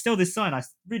 Still this sign, I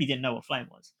really didn't know what Flame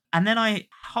was. And then I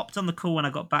hopped on the call when I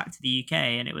got back to the UK,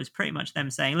 and it was pretty much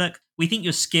them saying, look, we think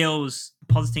your skills,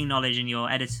 positing knowledge and your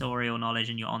editorial knowledge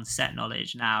and your on-set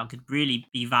knowledge now could really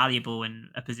be valuable in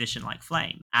a position like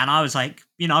Flame. And I was like,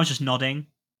 I was just nodding.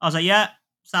 I was like, yeah,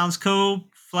 sounds cool.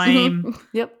 Flame.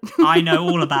 Yep. I know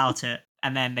all about it.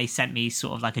 And then they sent me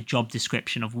sort of like a job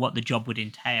description of what the job would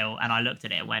entail. And I looked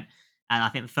at it and went, and I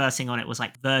think the first thing on it was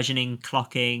like versioning,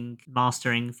 clocking,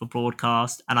 mastering for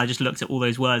broadcast. And I just looked at all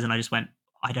those words and I just went,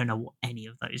 I don't know what any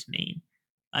of those mean.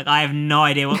 Like, I have no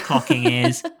idea what clocking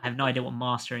is. I have no idea what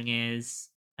mastering is.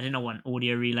 I didn't know what an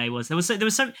audio relay was. There was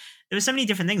so many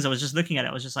different things. I was just looking at it.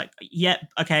 I was just like, yeah,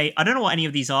 okay. I don't know what any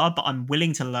of these are, but I'm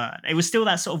willing to learn. It was still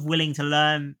that sort of willing to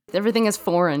learn. Everything is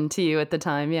foreign to you at the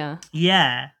time. Yeah.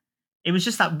 Yeah. It was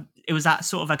just that. It was that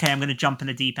sort of, okay, I'm going to jump in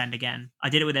the deep end again. I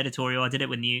did it with editorial. I did it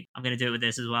with Nuke. I'm going to do it with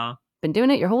this as well. Been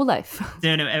doing it your whole life.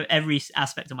 Doing it every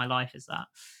aspect of my life is that.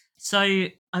 So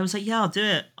I was like, yeah, I'll do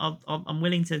it. I'm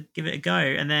willing to give it a go.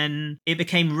 And then it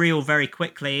became real very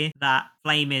quickly that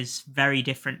Flame is very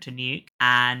different to Nuke.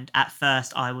 And at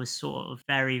first I was sort of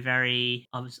very, very,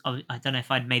 I don't know if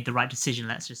I'd made the right decision,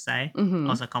 let's just say. Mm-hmm. I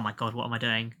was like, oh my God, what am I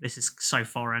doing? This is so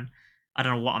foreign. I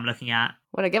don't know what I'm looking at.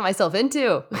 What did I get myself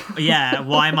into? Yeah,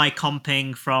 why am I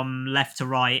comping from left to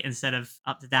right instead of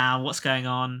up to down? What's going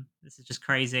on? This is just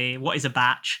crazy. What is a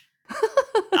batch?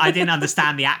 I didn't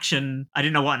understand the action. I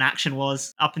didn't know what an action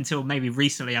was up until maybe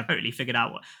recently. I totally figured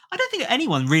out what. I don't think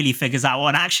anyone really figures out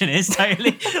what an action is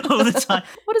totally all the time.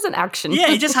 What is an action? Yeah,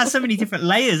 it just has so many different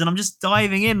layers, and I'm just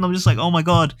diving in. And I'm just like, oh my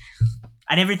God.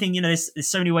 And everything, there's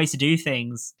so many ways to do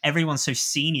things. Everyone's so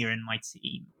senior in my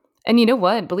team. And you know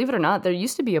what? Believe it or not, there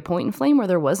used to be a point in Flame where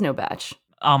there was no batch.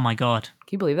 Oh my God.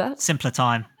 Can you believe that? Simpler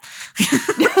time.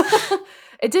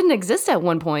 It didn't exist at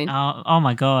one point. Oh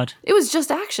my God. It was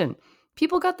just action.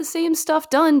 People got the same stuff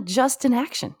done just in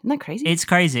action. Isn't that crazy? It's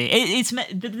crazy. This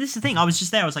is the thing. I was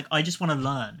just there. I was like, I just want to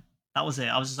learn. That was it.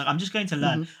 I was just like, I'm just going to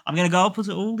learn. Mm-hmm. I'm going to go up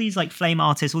to all these like Flame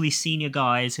artists, all these senior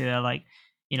guys who are like,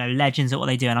 legends at what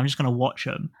they do. And I'm just going to watch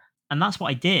them. And that's what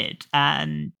I did.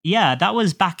 And yeah, that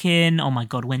was back in, oh my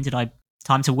God, when did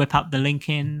time to whip up the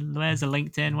LinkedIn? Where's the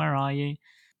LinkedIn? Where are you?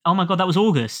 Oh my God, that was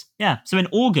August. Yeah. So in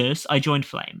August, I joined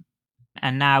Flame.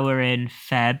 And now we're in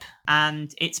Feb, and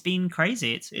it's been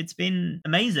crazy. It's been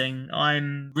amazing.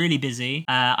 I'm really busy.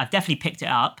 I've definitely picked it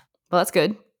up. Well, that's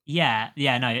good. Yeah,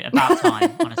 no, about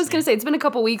time, honestly. I was going to say, it's been a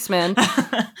couple weeks, man.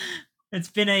 It's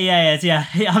been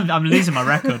I'm losing my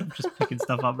record. I'm just picking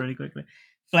stuff up really quickly.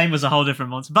 Flame was a whole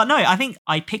different monster. But no, I think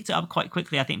I picked it up quite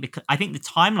quickly. I think the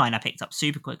timeline I picked up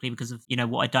super quickly because of,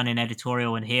 what I'd done in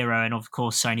editorial and Hero and, of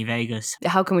course, Sony Vegas.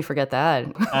 How can we forget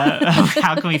that?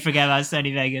 How can we forget about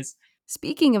Sony Vegas?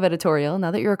 Speaking of editorial,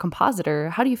 now that you're a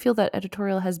compositor, how do you feel that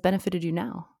editorial has benefited you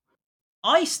now?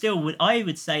 I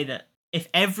would say that if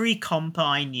every comp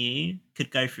I knew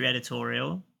could go through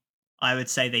editorial, I would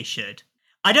say they should.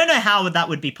 I don't know how that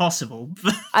would be possible.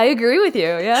 I agree with you,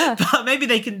 yeah. But maybe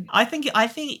they can. I think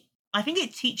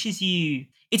it teaches you.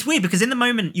 It's weird because in the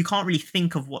moment you can't really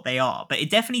think of what they are, but it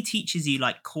definitely teaches you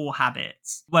like core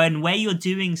habits. Where you're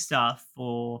doing stuff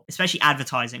for, especially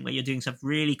advertising, where you're doing stuff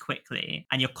really quickly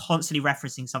and you're constantly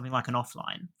referencing something like an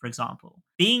offline, for example.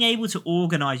 Being able to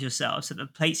organize yourself so that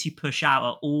the plates you push out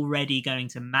are already going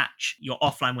to match your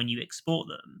offline when you export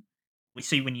them.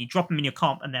 So when you drop them in your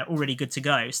comp and they're already good to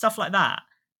go, stuff like that.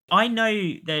 I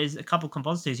know there's a couple of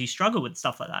compositors who struggle with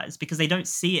stuff like that. It's because they don't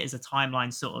see it as a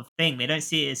timeline sort of thing. They don't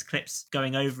see it as clips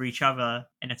going over each other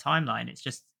in a timeline. It's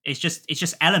just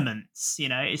elements,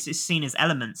 it's seen as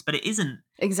elements, but it isn't.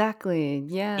 Exactly.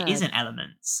 Yeah. It isn't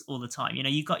elements all the time.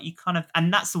 You kind of,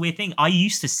 and that's the weird thing. I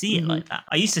used to see it like that.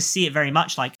 I used to see it very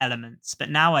much like elements, but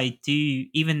now I do,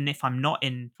 even if I'm not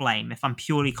in Flame, if I'm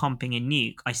purely comping in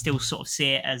Nuke, I still sort of see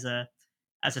it as a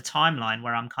timeline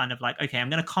where I'm kind of like, okay,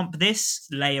 I'm going to comp this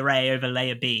layer A over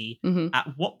layer B. Mm-hmm. At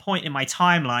what point in my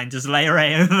timeline does layer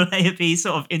A over layer B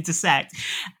sort of intersect?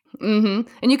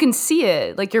 And you can see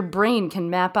it, like your brain can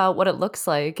map out what it looks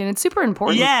like, and it's super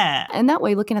important. Yeah. And that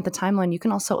way, looking at the timeline, you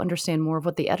can also understand more of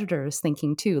what the editor is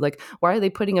thinking too. Like, why are they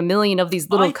putting a million of these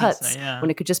little I think so, cuts yeah. when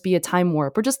it could just be a time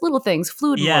warp or just little things,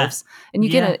 fluid Yeah. warps? And you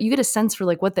get a sense for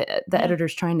like what the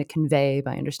editor's trying to convey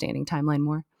by understanding timeline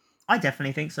more. I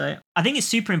definitely think so. I think it's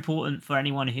super important for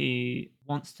anyone who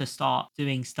wants to start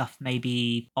doing stuff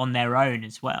maybe on their own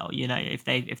as well. You know, if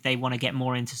they want to get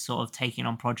more into sort of taking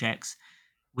on projects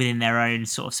within their own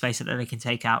sort of space that they can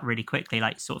take out really quickly,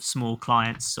 like sort of small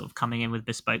clients sort of coming in with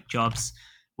bespoke jobs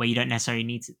where you don't necessarily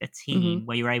need a team,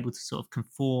 where you're able to sort of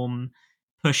conform,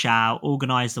 push out,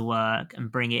 organize the work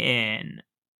and bring it in,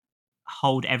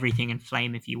 hold everything in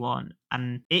Flame if you want.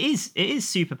 And it is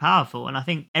super powerful. And I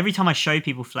think every time I show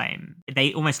people Flame,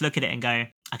 they almost look at it and go,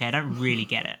 okay, I don't really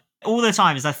get it. All the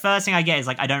time is the first thing I get is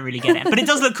like, I don't really get it, but it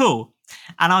does look cool.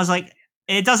 And I was like,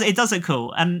 it does look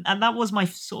cool. And that was my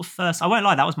sort of first, I won't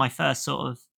lie, that was my first sort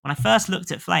of, when I first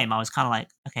looked at Flame, I was kind of like,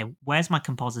 okay, where's my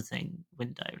compositing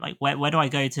window? Like where do I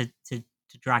go to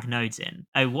drag nodes in?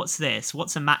 Oh, what's this?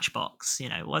 What's a matchbox? You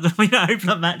know, what do we open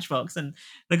up matchbox and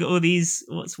look at all these,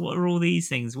 what are all these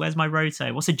things? Where's my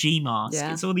roto? What's a G mask?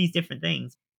 Yeah. It's all these different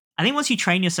things. I think once you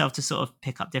train yourself to sort of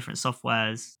pick up different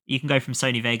softwares, you can go from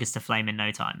Sony Vegas to Flame in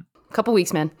no time. Couple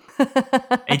weeks, man.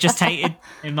 It just take,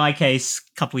 in my case,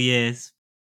 couple years.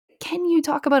 Can you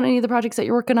talk about any of the projects that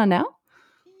you're working on now?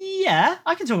 Yeah,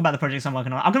 I can talk about the projects I'm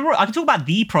working on. I can talk about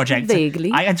the project.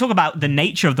 Vaguely. I can talk about the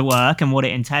nature of the work and what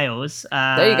it entails.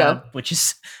 There you go. Which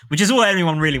is all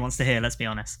everyone really wants to hear. Let's be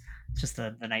honest. It's just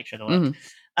the nature of the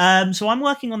work. So I'm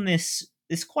working on this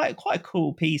quite a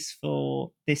cool piece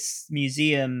for this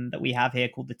museum that we have here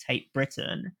called the Tate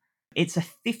Britain. It's a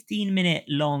 15-minute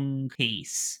long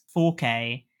piece,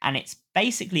 4K, and it's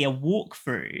basically a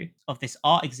walkthrough of this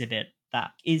art exhibit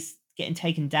that is getting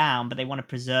taken down, but they want to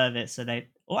preserve it. So really,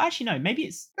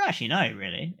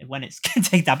 when it's getting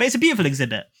taken down. But it's a beautiful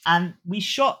exhibit. And we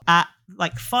shot at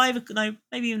like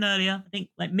maybe even earlier. I think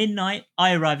like midnight.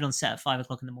 I arrived on set at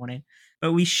 5:00 in the morning.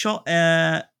 But we shot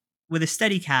with a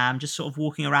steady cam, just sort of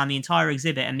walking around the entire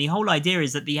exhibit. And the whole idea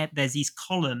is that there's these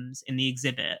columns in the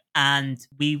exhibit. And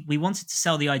we wanted to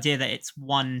sell the idea that it's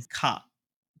one cut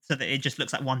so that it just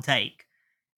looks like one take.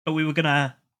 But we were going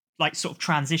to like sort of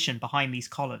transition behind these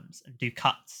columns and do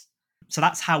cuts. So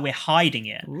that's how we're hiding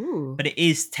it. Ooh. But it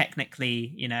is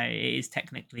technically a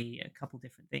couple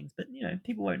different things. But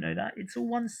people won't know that. It's all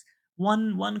one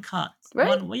cut.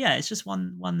 Right. It's just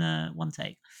one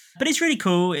take. But it's really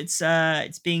cool. It's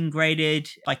being graded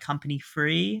by Company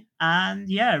Free, and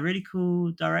really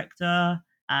cool director.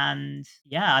 And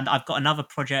I've got another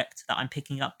project that I'm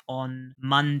picking up on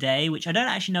Monday, which I don't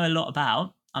actually know a lot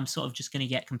about. I'm sort of just going to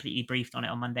get completely briefed on it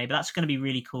on Monday, but that's going to be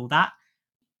really cool. That,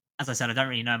 as I said, I don't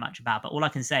really know much about, but all I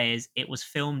can say is it was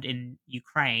filmed in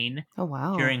Ukraine. Oh,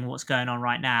 wow. During what's going on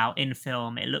right now in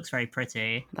film. It looks very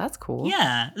pretty. That's cool.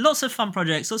 Yeah, lots of fun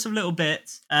projects, lots of little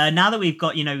bits. Now that we've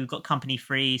got Company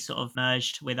Free sort of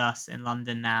merged with us in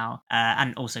London now,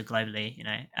 and also globally,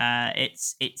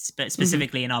 but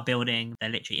specifically in our building, they're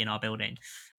literally in our building.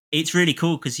 It's really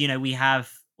cool because, we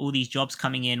have all these jobs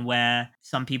coming in where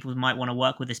some people might want to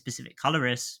work with a specific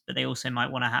colorist, but they also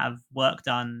might want to have work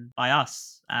done by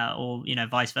us, or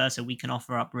vice versa. We can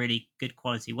offer up really good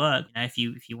quality work. If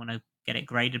you want to get it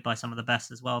graded by some of the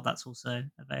best as well, that's also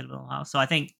available now. So I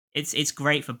think it's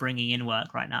great for bringing in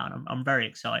work right now, and I'm very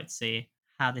excited to see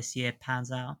how this year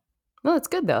pans out. Well, it's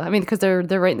good though. I mean, because they're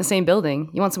right in the same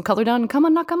building. You want some color done? Come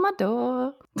on, knock on my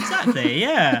door. Exactly.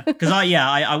 Yeah. Because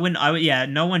I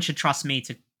wouldn't. No one should trust me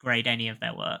to grade any of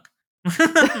their work.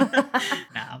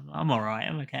 Nah, I'm all right.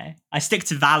 I'm okay. I stick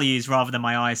to values rather than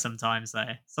my eyes sometimes,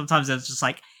 though. Sometimes it's just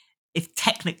like, if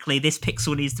technically this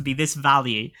pixel needs to be this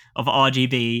value of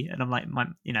RGB, and I'm like,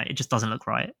 it just doesn't look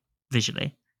right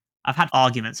visually. I've had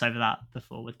arguments over that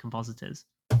before with compositors.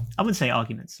 I wouldn't say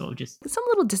arguments, sort of just some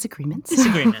little disagreements.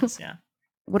 Yeah.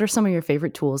 What are some of your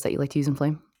favorite tools that you like to use in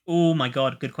Flame? Oh my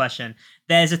God, good question.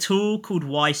 There's a tool called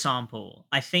Y Sample.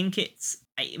 I think it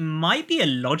might be a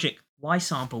Logik Y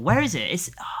Sample. Where is it? If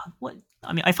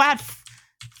I had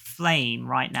Flame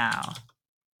right now.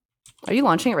 Are you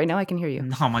launching it right now? I can hear you.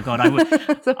 Oh my God, I would.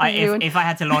 If I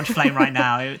had to launch Flame right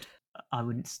now, I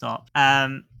wouldn't stop.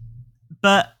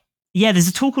 But yeah, there's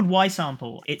a tool called Y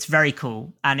Sample. It's very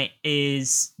cool, and it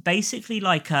is basically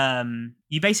like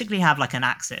you basically have like an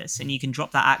axis, and you can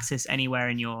drop that axis anywhere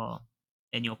in your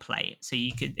plate. So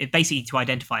you could basically to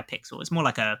identify a pixel. It's more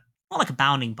like a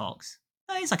bounding box.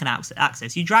 It's like an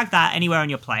axis. You drag that anywhere on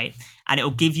your plate, and it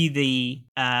will give you the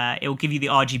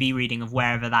RGB reading of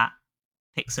wherever that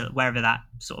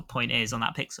sort of point is on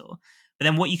that pixel. But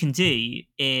then what you can do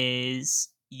is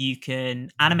you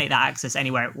can animate that axis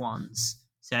anywhere it wants.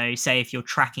 So say if you're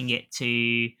tracking it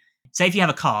to, say if you have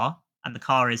a car and the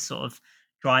car is sort of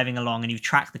driving along and you've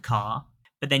tracked the car,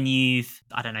 but then you've,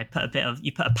 I don't know,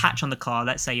 you put a patch on the car.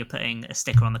 Let's say you're putting a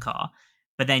sticker on the car,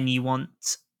 but then you want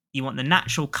the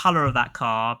natural color of that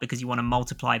car because you want to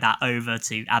multiply that over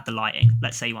to add the lighting.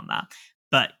 Let's say you want that,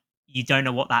 but you don't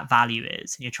know what that value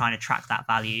is and you're trying to track that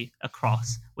value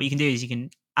across. What you can do is you can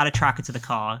add a tracker to the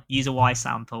car, use a Y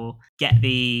sample, get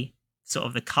the sort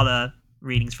of the color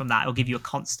readings from that. It'll give you a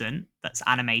constant that's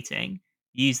animating.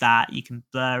 Use that, you can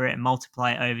blur it and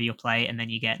multiply it over your plate, and then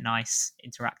you get nice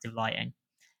interactive lighting.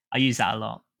 I use that a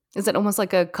lot. Is it almost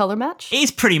like a color match?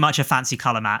 It's pretty much a fancy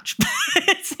color match.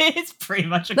 it's pretty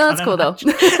much a No, color that's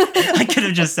cool match. though. I could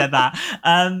have just said that.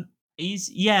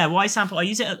 Y sample. I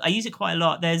use it quite a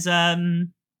lot. There's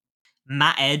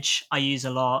matte edge. I use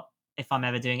a lot if I'm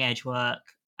ever doing edge work.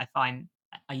 I find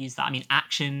I use that. I mean,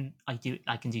 action. I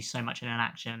can do so much in an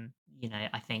action.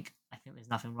 I think there's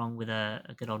nothing wrong with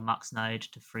a good old mux node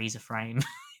to freeze a frame.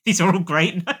 These are all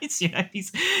great nodes.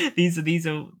 These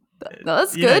are. No,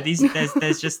 that's good.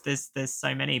 There's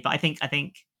so many, but I think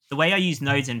the way I use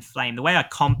nodes in Flame, the way I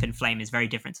comp in Flame is very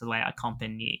different to the way I comp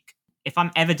in Nuke. If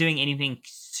I'm ever doing anything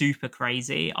super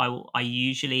crazy, I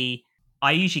usually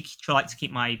try to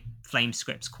keep my Flame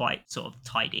scripts quite sort of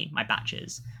tidy, my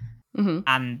batches. Mm-hmm.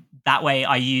 And that way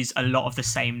I use a lot of the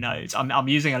same nodes. I'm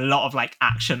using a lot of like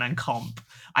action and comp.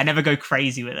 I never go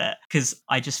crazy with it because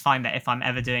I just find that if I'm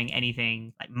ever doing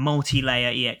anything like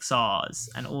multi-layer EXRs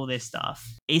and all this stuff,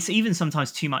 it's even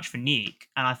sometimes too much for Nuke.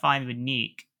 And I find with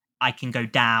Nuke, I can go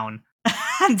down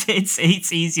and it's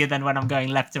easier than when I'm going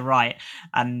left to right.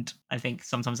 And I think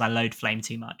sometimes I load Flame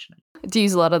too much. Do you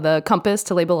use a lot of the compass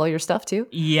to label all your stuff too?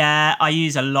 Yeah, I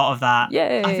use a lot of that.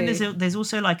 Yay. I think there's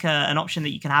also like an option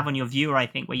that you can have on your viewer, I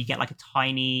think, where you get like a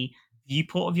tiny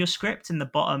viewport of your script in the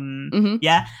bottom. Mm-hmm.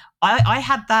 Yeah, I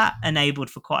had that enabled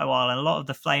for quite a while, and a lot of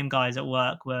the Flame guys at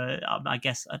work were, I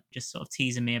guess, just sort of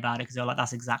teasing me about it because they're like,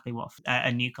 that's exactly what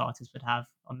a Nuke artist would have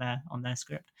on their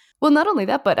script. Well, not only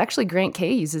that, but actually Grant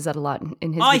Kay uses that a lot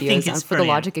in his videos for the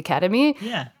Logic Academy.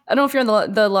 Yeah. I don't know if you're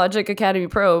on the Logic Academy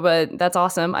Pro, but that's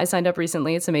awesome. I signed up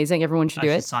recently. It's amazing. Everyone should do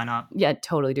it. Sign up. Yeah,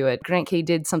 totally do it. Grant Kay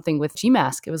did something with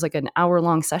Gmask. It was like an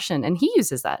hour-long session, and he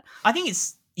uses that. I think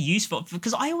it's useful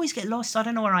because I always get lost. I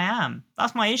don't know where I am.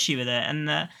 That's my issue with it, and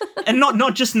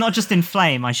not just in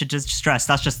Flame. I should just stress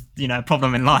that's just a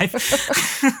problem in life.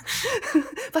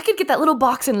 If I could get that little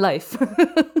box in life.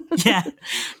 Yeah,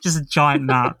 just a giant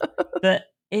map. But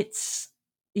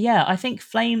I think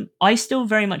Flame. I still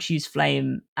very much use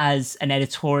Flame as an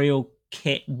editorial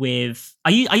kit with. I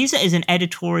use it as an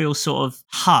editorial sort of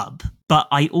hub, but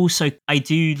I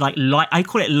do like I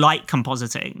call it light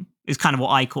compositing. Is kind of what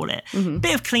I call it. Mm-hmm.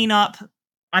 Bit of cleanup.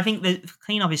 I think the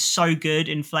cleanup is so good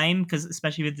in Flame because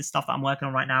especially with the stuff that I'm working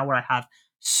on right now where I have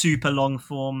super long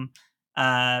form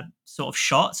sort of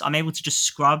shots, I'm able to just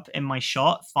scrub in my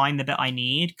shot, find the bit I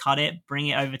need, cut it, bring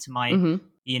it over to my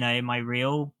my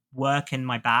reel, work in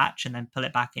my batch, and then pull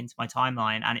it back into my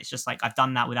timeline. And it's just like I've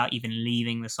done that without even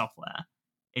leaving the software.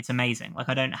 It's amazing. Like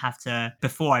I don't have to.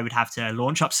 Before I would have to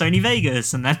launch up Sony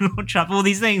Vegas and then launch up all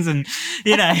these things, and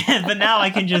but now I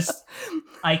can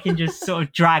just sort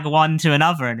of drag one to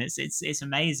another, and it's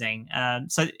amazing.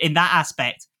 So in that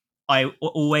aspect, I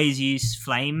always use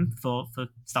Flame for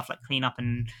stuff like cleanup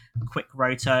and quick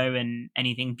roto and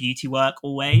anything beauty work.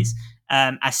 Always.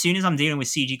 As soon as I'm dealing with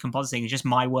CG compositing, it's just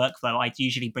my workflow. I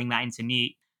usually bring that into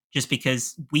Nuke, just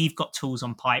because we've got tools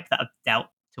on Pipe that have dealt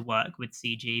to work with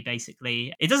CG.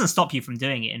 Basically, it doesn't stop you from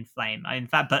doing it in Flame. In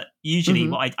fact, but usually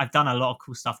what I've done a lot of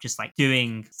cool stuff, just like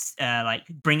doing like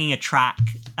bringing a track,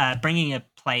 bringing a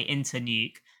play into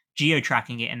Nuke,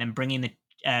 geo-tracking it, and then bringing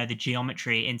the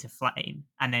geometry into Flame,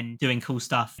 and then doing cool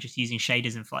stuff just using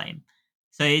shaders in Flame.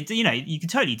 So you can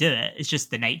totally do it. It's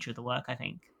just the nature of the work, I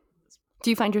think. Do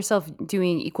you find yourself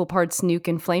doing equal parts Nuke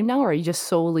and Flame now, or are you just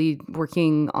solely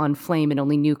working on Flame and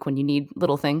only Nuke when you need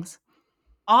little things?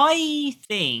 I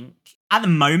think at the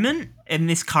moment in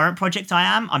this current project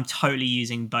I'm totally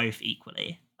using both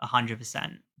equally,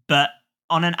 100%. But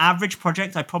on an average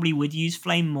project, I probably would use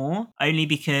Flame more, only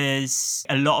because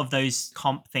a lot of those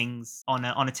comp things on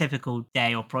a typical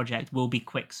day or project will be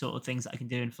quick sort of things that I can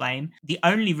do in Flame. The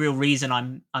only real reason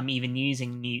I'm even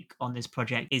using Nuke on this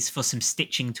project is for some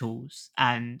stitching tools,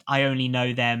 and I only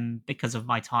know them because of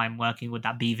my time working with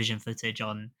that B Vision footage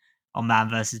on Man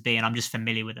vs. Bee, and I'm just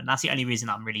familiar with them. That's the only reason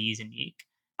I'm really using Nuke.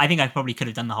 I think I probably could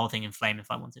have done the whole thing in Flame if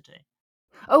I wanted to.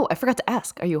 Oh, I forgot to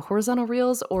ask. Are you horizontal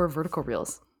reels or vertical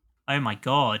reels? Oh my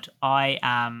god, I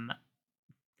am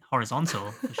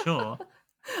horizontal for sure.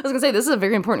 I was gonna say, this is a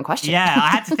very important question. Yeah, I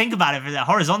had to think about it for the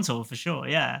horizontal for sure.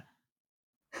 Yeah,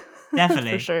 For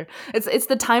definitely. sure. It's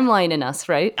the timeline in us,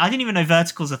 right? I didn't even know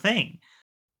vertical's a thing.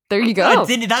 There you I go.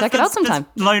 didn't. Check it out That's sometime.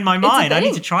 blown my It's a mind. I need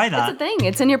to thing. try It's a that. thing.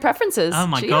 It's in your preferences. Oh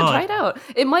my So yeah, try god. it out.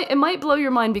 It might blow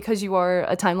your mind because you are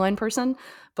a timeline person,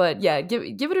 but yeah, give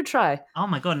it a try. Oh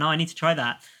my god. No, I need to try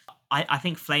that. I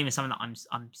think Flame is something that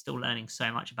I'm still learning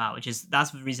so much about, which is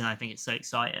that's the reason I think it's so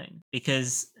exciting,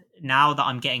 because now that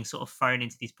I'm getting sort of thrown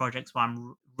into these projects where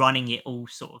I'm running it all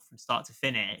sort of from start to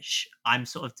finish, I'm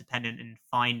sort of dependent in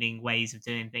finding ways of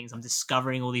doing things. I'm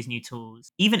discovering all these new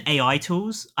tools, even AI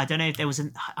tools. I don't know if there was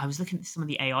an. I was looking at some of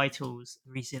the AI tools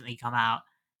recently come out,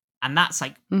 and that's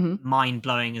like Hmm. mind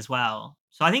blowing as well.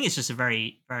 So I think it's just a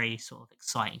very very sort of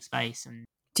exciting space. And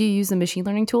Do you use the machine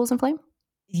learning tools in Flame?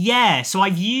 yeah, so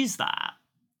I've used that.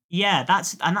 Yeah,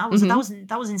 that's and Hmm.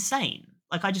 that was insane.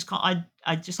 Like I just can't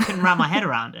I just couldn't wrap my head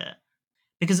around it.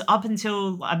 Because up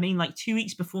until I mean like 2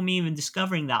 weeks before me even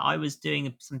discovering that, I was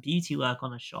doing some beauty work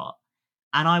on a shot,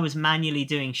 and I was manually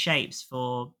doing shapes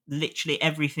for literally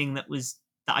everything that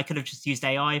I could have just used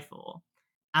AI for.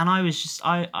 And I was just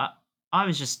I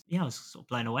was just yeah, I was sort of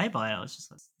blown away by it. I was just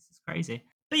like, this is crazy.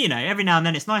 But you know, every now and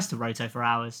then it's nice to roto for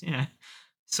hours, you know.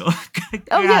 Sort of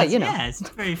Oh yeah, you know. yeah, it's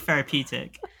very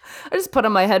therapeutic. I just put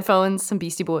on my headphones, some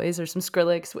Beastie Boys or some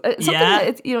Skrillex, something Yeah.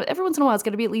 that every once in a while it's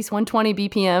got to be at least 120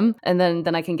 BPM, and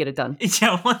then I can get it done.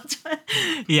 Yeah,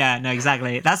 yeah, no,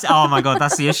 exactly. That's oh my god,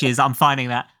 that's the issue. Is I'm finding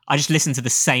that I just listen to the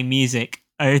same music.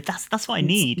 Oh, that's what I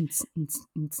need.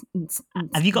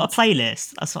 Have you got a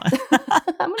playlist? That's what.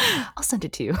 I'll send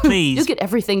it to you. You'll Please, get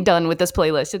everything done with this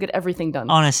playlist. You'll get everything done.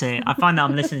 honestly, I find that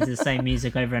I'm listening to the same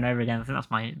music over and over again. I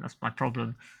think that's my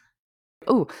problem.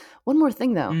 Oh, one more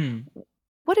thing though. Mm.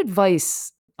 What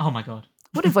advice? Oh my god.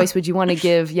 What advice would you want to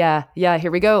give? Yeah.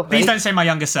 Here we go. Please Ready? don't say my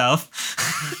younger self.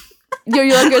 Your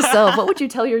younger self. What would you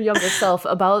tell your younger self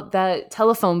about that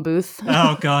telephone booth?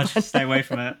 Oh god, stay away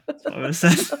from it. That's what I would have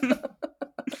said.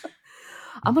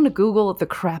 I'm gonna Google the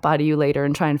crap out of you later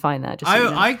and try and find that. Just so you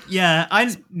know.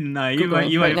 No, Googling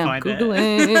you right won't now. find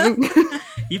Googling. it.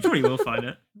 You probably will find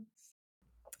it.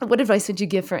 What advice would you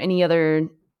give for any other,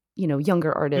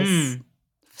 younger artists, Mm,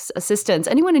 assistants,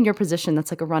 anyone in your position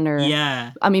that's like a runner?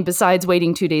 yeah. I mean, besides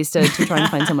waiting 2 days to try and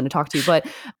find someone to talk to, but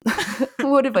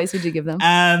what advice would you give them?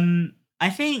 I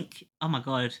think. Oh my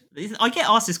god, I get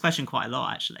asked this question quite a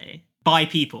lot actually by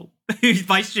people,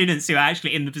 by students who are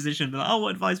actually in the position. They're like, "Oh,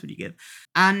 what advice would you give?"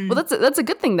 Well, And that's a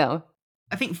good thing though.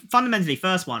 I think fundamentally,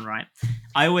 first one, right?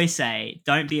 I always say,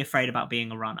 don't be afraid about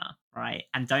being a runner, right?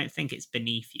 And don't think it's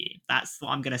beneath you. That's what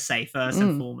I'm going to say first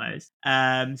and Mm. foremost.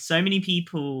 So many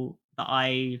people that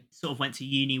I sort of went to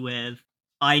uni with,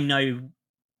 I know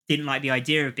didn't like the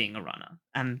idea of being a runner.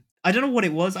 And I don't know what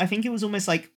it was. I think it was almost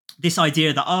like this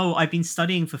idea that, oh, I've been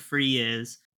studying for 3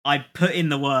 years. I put in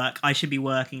the work. I should be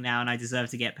working now and I deserve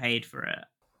to get paid for it.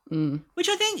 Mm. Which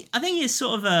I think is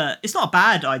sort of it's not a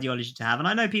bad ideology to have, and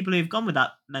I know people who've gone with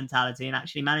that mentality and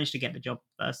actually managed to get the job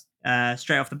first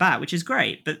straight off the bat, which is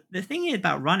great. But the thing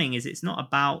about running is it's not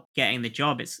about getting the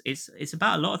job. It's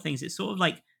about a lot of things. It's sort of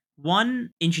like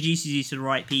one introduces you to the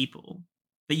right people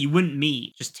that you wouldn't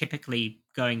meet just typically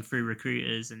going through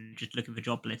recruiters and just looking for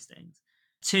job listings.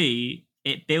 Two,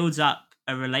 it builds up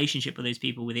a relationship with those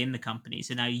people within the company.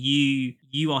 So now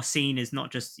you are seen as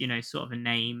not just sort of a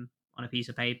name on a piece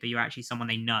of paper. You're actually someone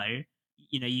they know.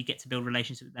 You get to build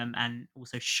relationships with them and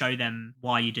also show them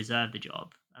why you deserve the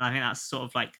job. And I think that's sort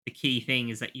of like the key thing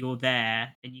is that you're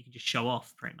there and you can just show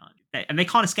off pretty much. And they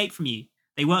can't escape from you.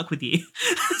 They work with you.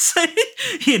 So,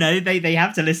 they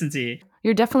have to listen to you.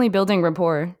 You're definitely building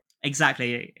rapport.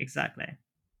 Exactly.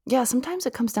 Yeah, sometimes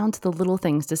it comes down to the little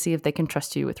things to see if they can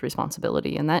trust you with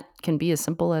responsibility, and that can be as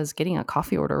simple as getting a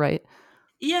coffee order right.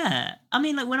 Yeah, I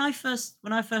mean, like when I first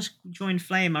joined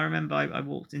Flame, I remember I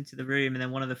walked into the room, and then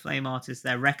one of the Flame artists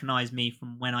there recognized me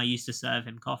from when I used to serve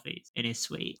him coffees in his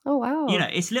suite. Oh wow.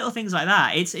 It's little things like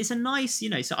that. It's a nice,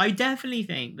 So I definitely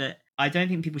think that I don't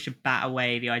think people should bat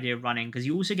away the idea of running, because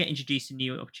you also get introduced to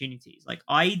new opportunities. Like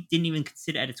I didn't even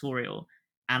consider editorial,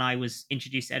 and I was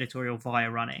introduced to editorial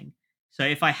via running. So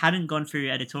if I hadn't gone through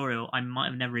editorial, I might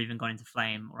have never even gone into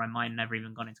Flame, or I might have never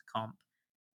even gone into comp.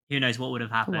 Who knows what would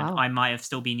have Oh happened? wow. I might have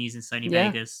still been using Sony Yeah.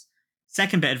 Vegas.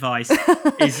 Second bit of advice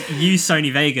is use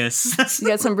Sony Vegas. You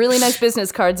got some really nice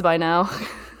business cards by now.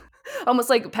 Almost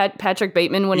like Patrick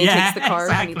Bateman when he takes the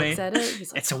card and he looks at it.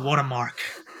 He's like, It's a watermark.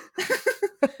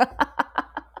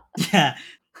 Yeah.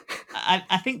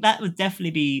 I think that would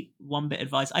definitely be one bit of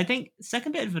advice. I think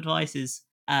second bit of advice is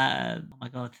oh my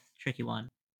god, tricky one.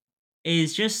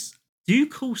 Is just do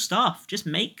cool stuff. Just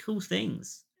make cool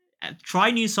things.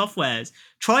 Try new softwares.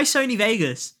 Try Sony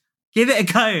Vegas. Give it a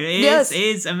go. It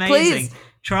is amazing. Please.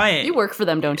 Try it. You work for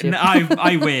them, don't you? No,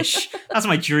 I wish. That's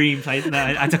my dream place. No,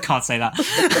 I can't say that.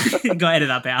 Gotta edit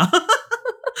that bit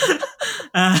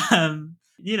out.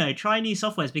 Try new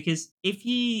softwares, because if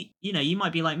you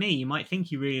might be like me, you might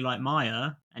think you really like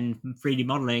Maya and 3D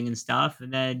modeling and stuff,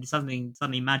 and then something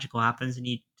suddenly magical happens and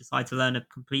you decide to learn a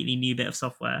completely new bit of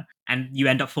software and you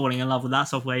end up falling in love with that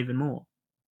software even more.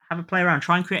 Have a play around.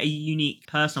 Try and create a unique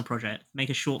personal project. Make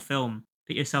a short film.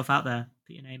 Put yourself out there.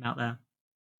 Put your name out there.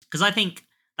 Because I think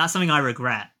that's something I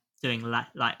regret doing. Like,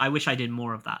 I wish I did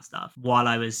more of that stuff while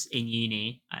I was in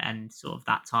uni and sort of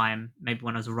that time, maybe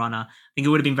when I was a runner. I think it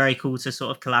would have been very cool to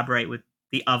sort of collaborate with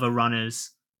the other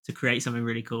runners to create something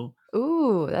really cool.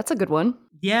 Ooh, that's a good one.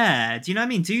 Yeah. Do you know what I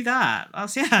mean? Do that.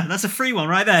 That's a free one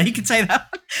right there. You can say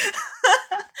that.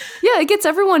 Yeah, it gets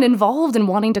everyone involved in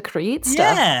wanting to create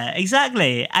stuff. Yeah,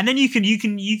 exactly. And then you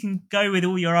can go with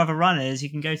all your other runners. You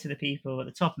can go to the people at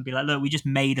the top and be like, look, we just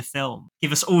made a film.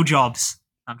 Give us all jobs.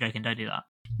 I'm joking. Don't do that.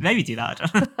 Maybe do that.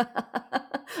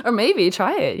 Or maybe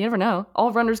try it. You never know.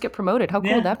 All runners get promoted. How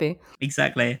cool would that be?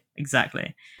 Exactly.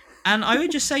 And I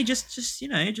would just say, just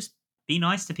be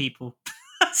nice to people.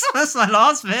 That's my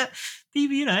last bit.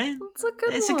 People,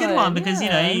 it's a good one because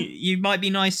you might be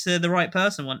nice to the right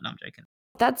person. No, I'm joking.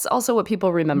 That's also what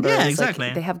people remember. Yeah, exactly.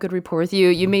 Like, they have good rapport with you.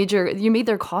 You made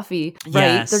their coffee, right?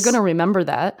 Yes. They're gonna remember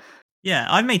that. Yeah,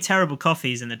 I've made terrible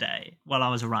coffees in the day while I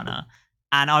was a runner,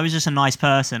 and I was just a nice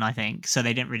person, I think, so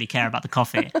they didn't really care about the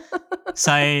coffee.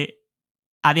 So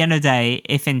at the end of the day,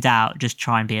 if in doubt, just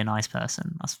try and be a nice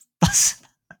person. That's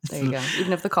there you go.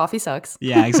 Even if the coffee sucks.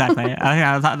 Yeah, exactly.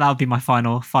 I think that would be my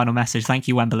final message. Thank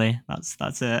you, Wembley.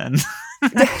 That's it. And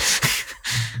I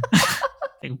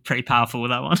think pretty powerful with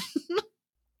that one.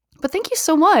 But thank you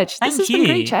so much. This has been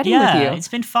great chatting with you. It's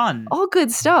been fun. All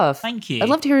good stuff. Thank you. I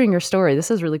loved hearing your story.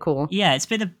 This is really cool. Yeah, it's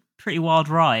been a pretty wild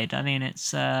ride. I mean, it's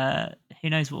who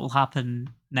knows what will happen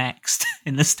next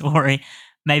in the story.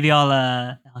 Maybe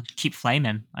I'll keep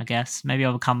flaming, I guess. Maybe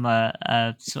I'll become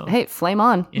a sort of... Hey, flame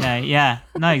on. Yeah.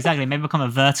 No, exactly. Maybe become a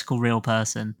vertical real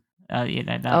person. Oh,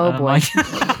 boy.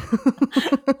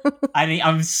 I mean,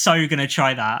 I'm so going to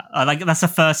try that. That's the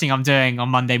first thing I'm doing on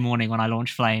Monday morning when I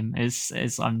launch Flame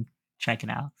is I'm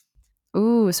checking out.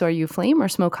 Ooh, so are you Flame or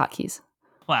Smoke hotkeys?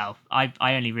 Well, I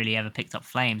only really ever picked up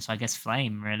Flame, so I guess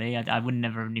Flame, really. I would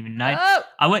never even know. Oh!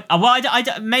 I would. Well,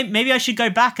 maybe I should go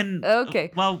back and...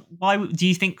 Okay. Well, why do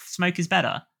you think Smoke is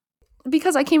better?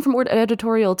 Because I came from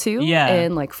editorial too, yeah,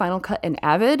 and like Final Cut and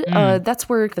Avid. That's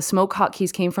where the Smoke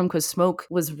hotkeys came from, because Smoke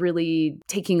was really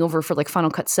taking over for like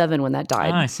Final Cut 7 when that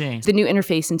died. Oh, I see. The new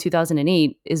interface in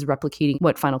 2008 is replicating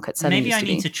what Final Cut 7 maybe used I to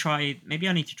need be. to try. Maybe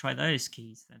I need to try those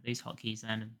keys, these hotkeys,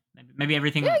 then. Maybe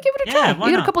everything. Yeah, give it a try. Yeah,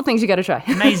 you got a couple things you got to try.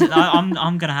 Amazing.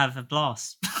 I'm gonna have a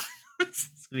blast.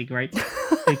 It's gonna be great.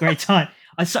 It's a great time.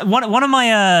 One of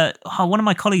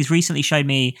my colleagues recently showed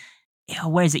me.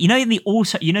 Where is it?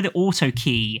 The auto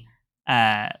key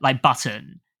like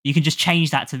button. You can just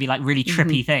change that to be like really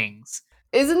trippy things.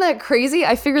 Isn't that crazy?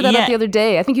 I figured that out the other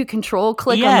day. I think you control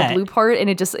click on the blue part and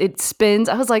it spins.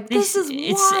 I was like, this is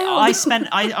wild.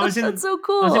 I was in That's so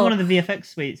cool. I was in one of the VFX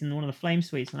suites and one of the Flame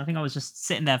suites, and I think I was just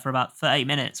sitting there for about 38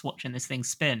 minutes watching this thing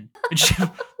spin, which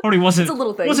probably wasn't it's a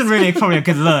little thing. Wasn't really probably a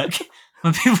good look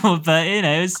when people, but it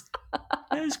was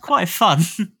quite fun.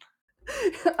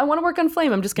 I want to work on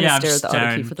Flame. I'm just going to stare at the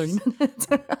auto key for 30 minutes.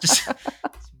 just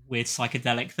weird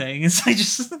psychedelic thing. It's like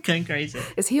just going crazy.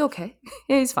 Is he okay?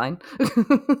 Yeah, he's fine.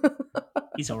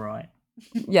 He's all right.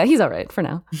 Yeah, he's all right for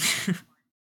now.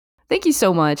 Thank you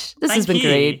so much. This has been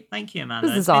great. Thank you, Amanda.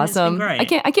 This is awesome. It's been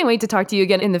great. I can't wait to talk to you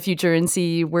again in the future and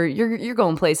see where you're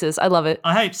going places. I love it.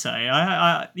 I hope so.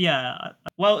 Yeah.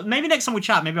 Well, maybe next time we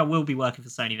chat, maybe I will be working for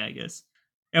Sony Vegas.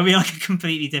 It'll be like a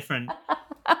completely different.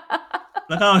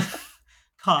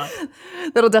 God.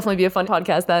 That'll definitely be a fun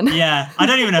podcast then. Yeah, I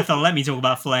don't even know if they'll let me talk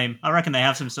about Flame. I reckon they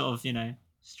have some sort of,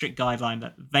 strict guideline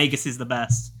that Vegas is the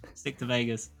best. Stick to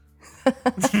Vegas.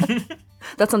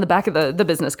 That's on the back of the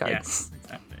business card. Yes,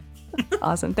 exactly.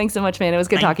 Awesome. Thanks so much, man. It was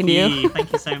good talking to you.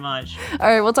 Thank you so much. All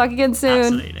right, we'll talk again soon.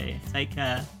 Absolutely. Take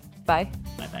care. Bye.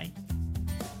 Bye-bye.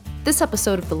 This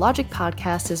episode of the Logik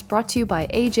podcast is brought to you by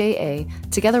AJA,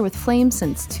 together with Flame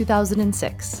since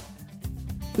 2006.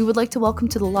 We would like to welcome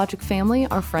to the Logik family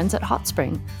our friends at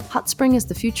Hotspring. Hotspring is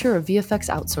the future of VFX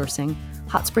outsourcing.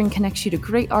 Hotspring connects you to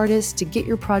great artists to get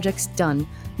your projects done,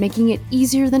 making it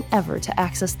easier than ever to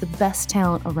access the best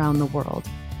talent around the world.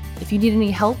 If you need any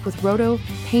help with roto,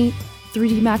 paint,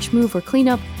 3D match move, or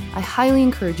cleanup, I highly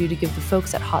encourage you to give the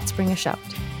folks at Hotspring a shout.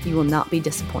 You will not be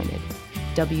disappointed.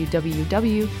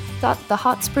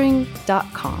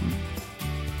 www.thehotspring.com.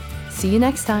 See you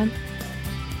next time.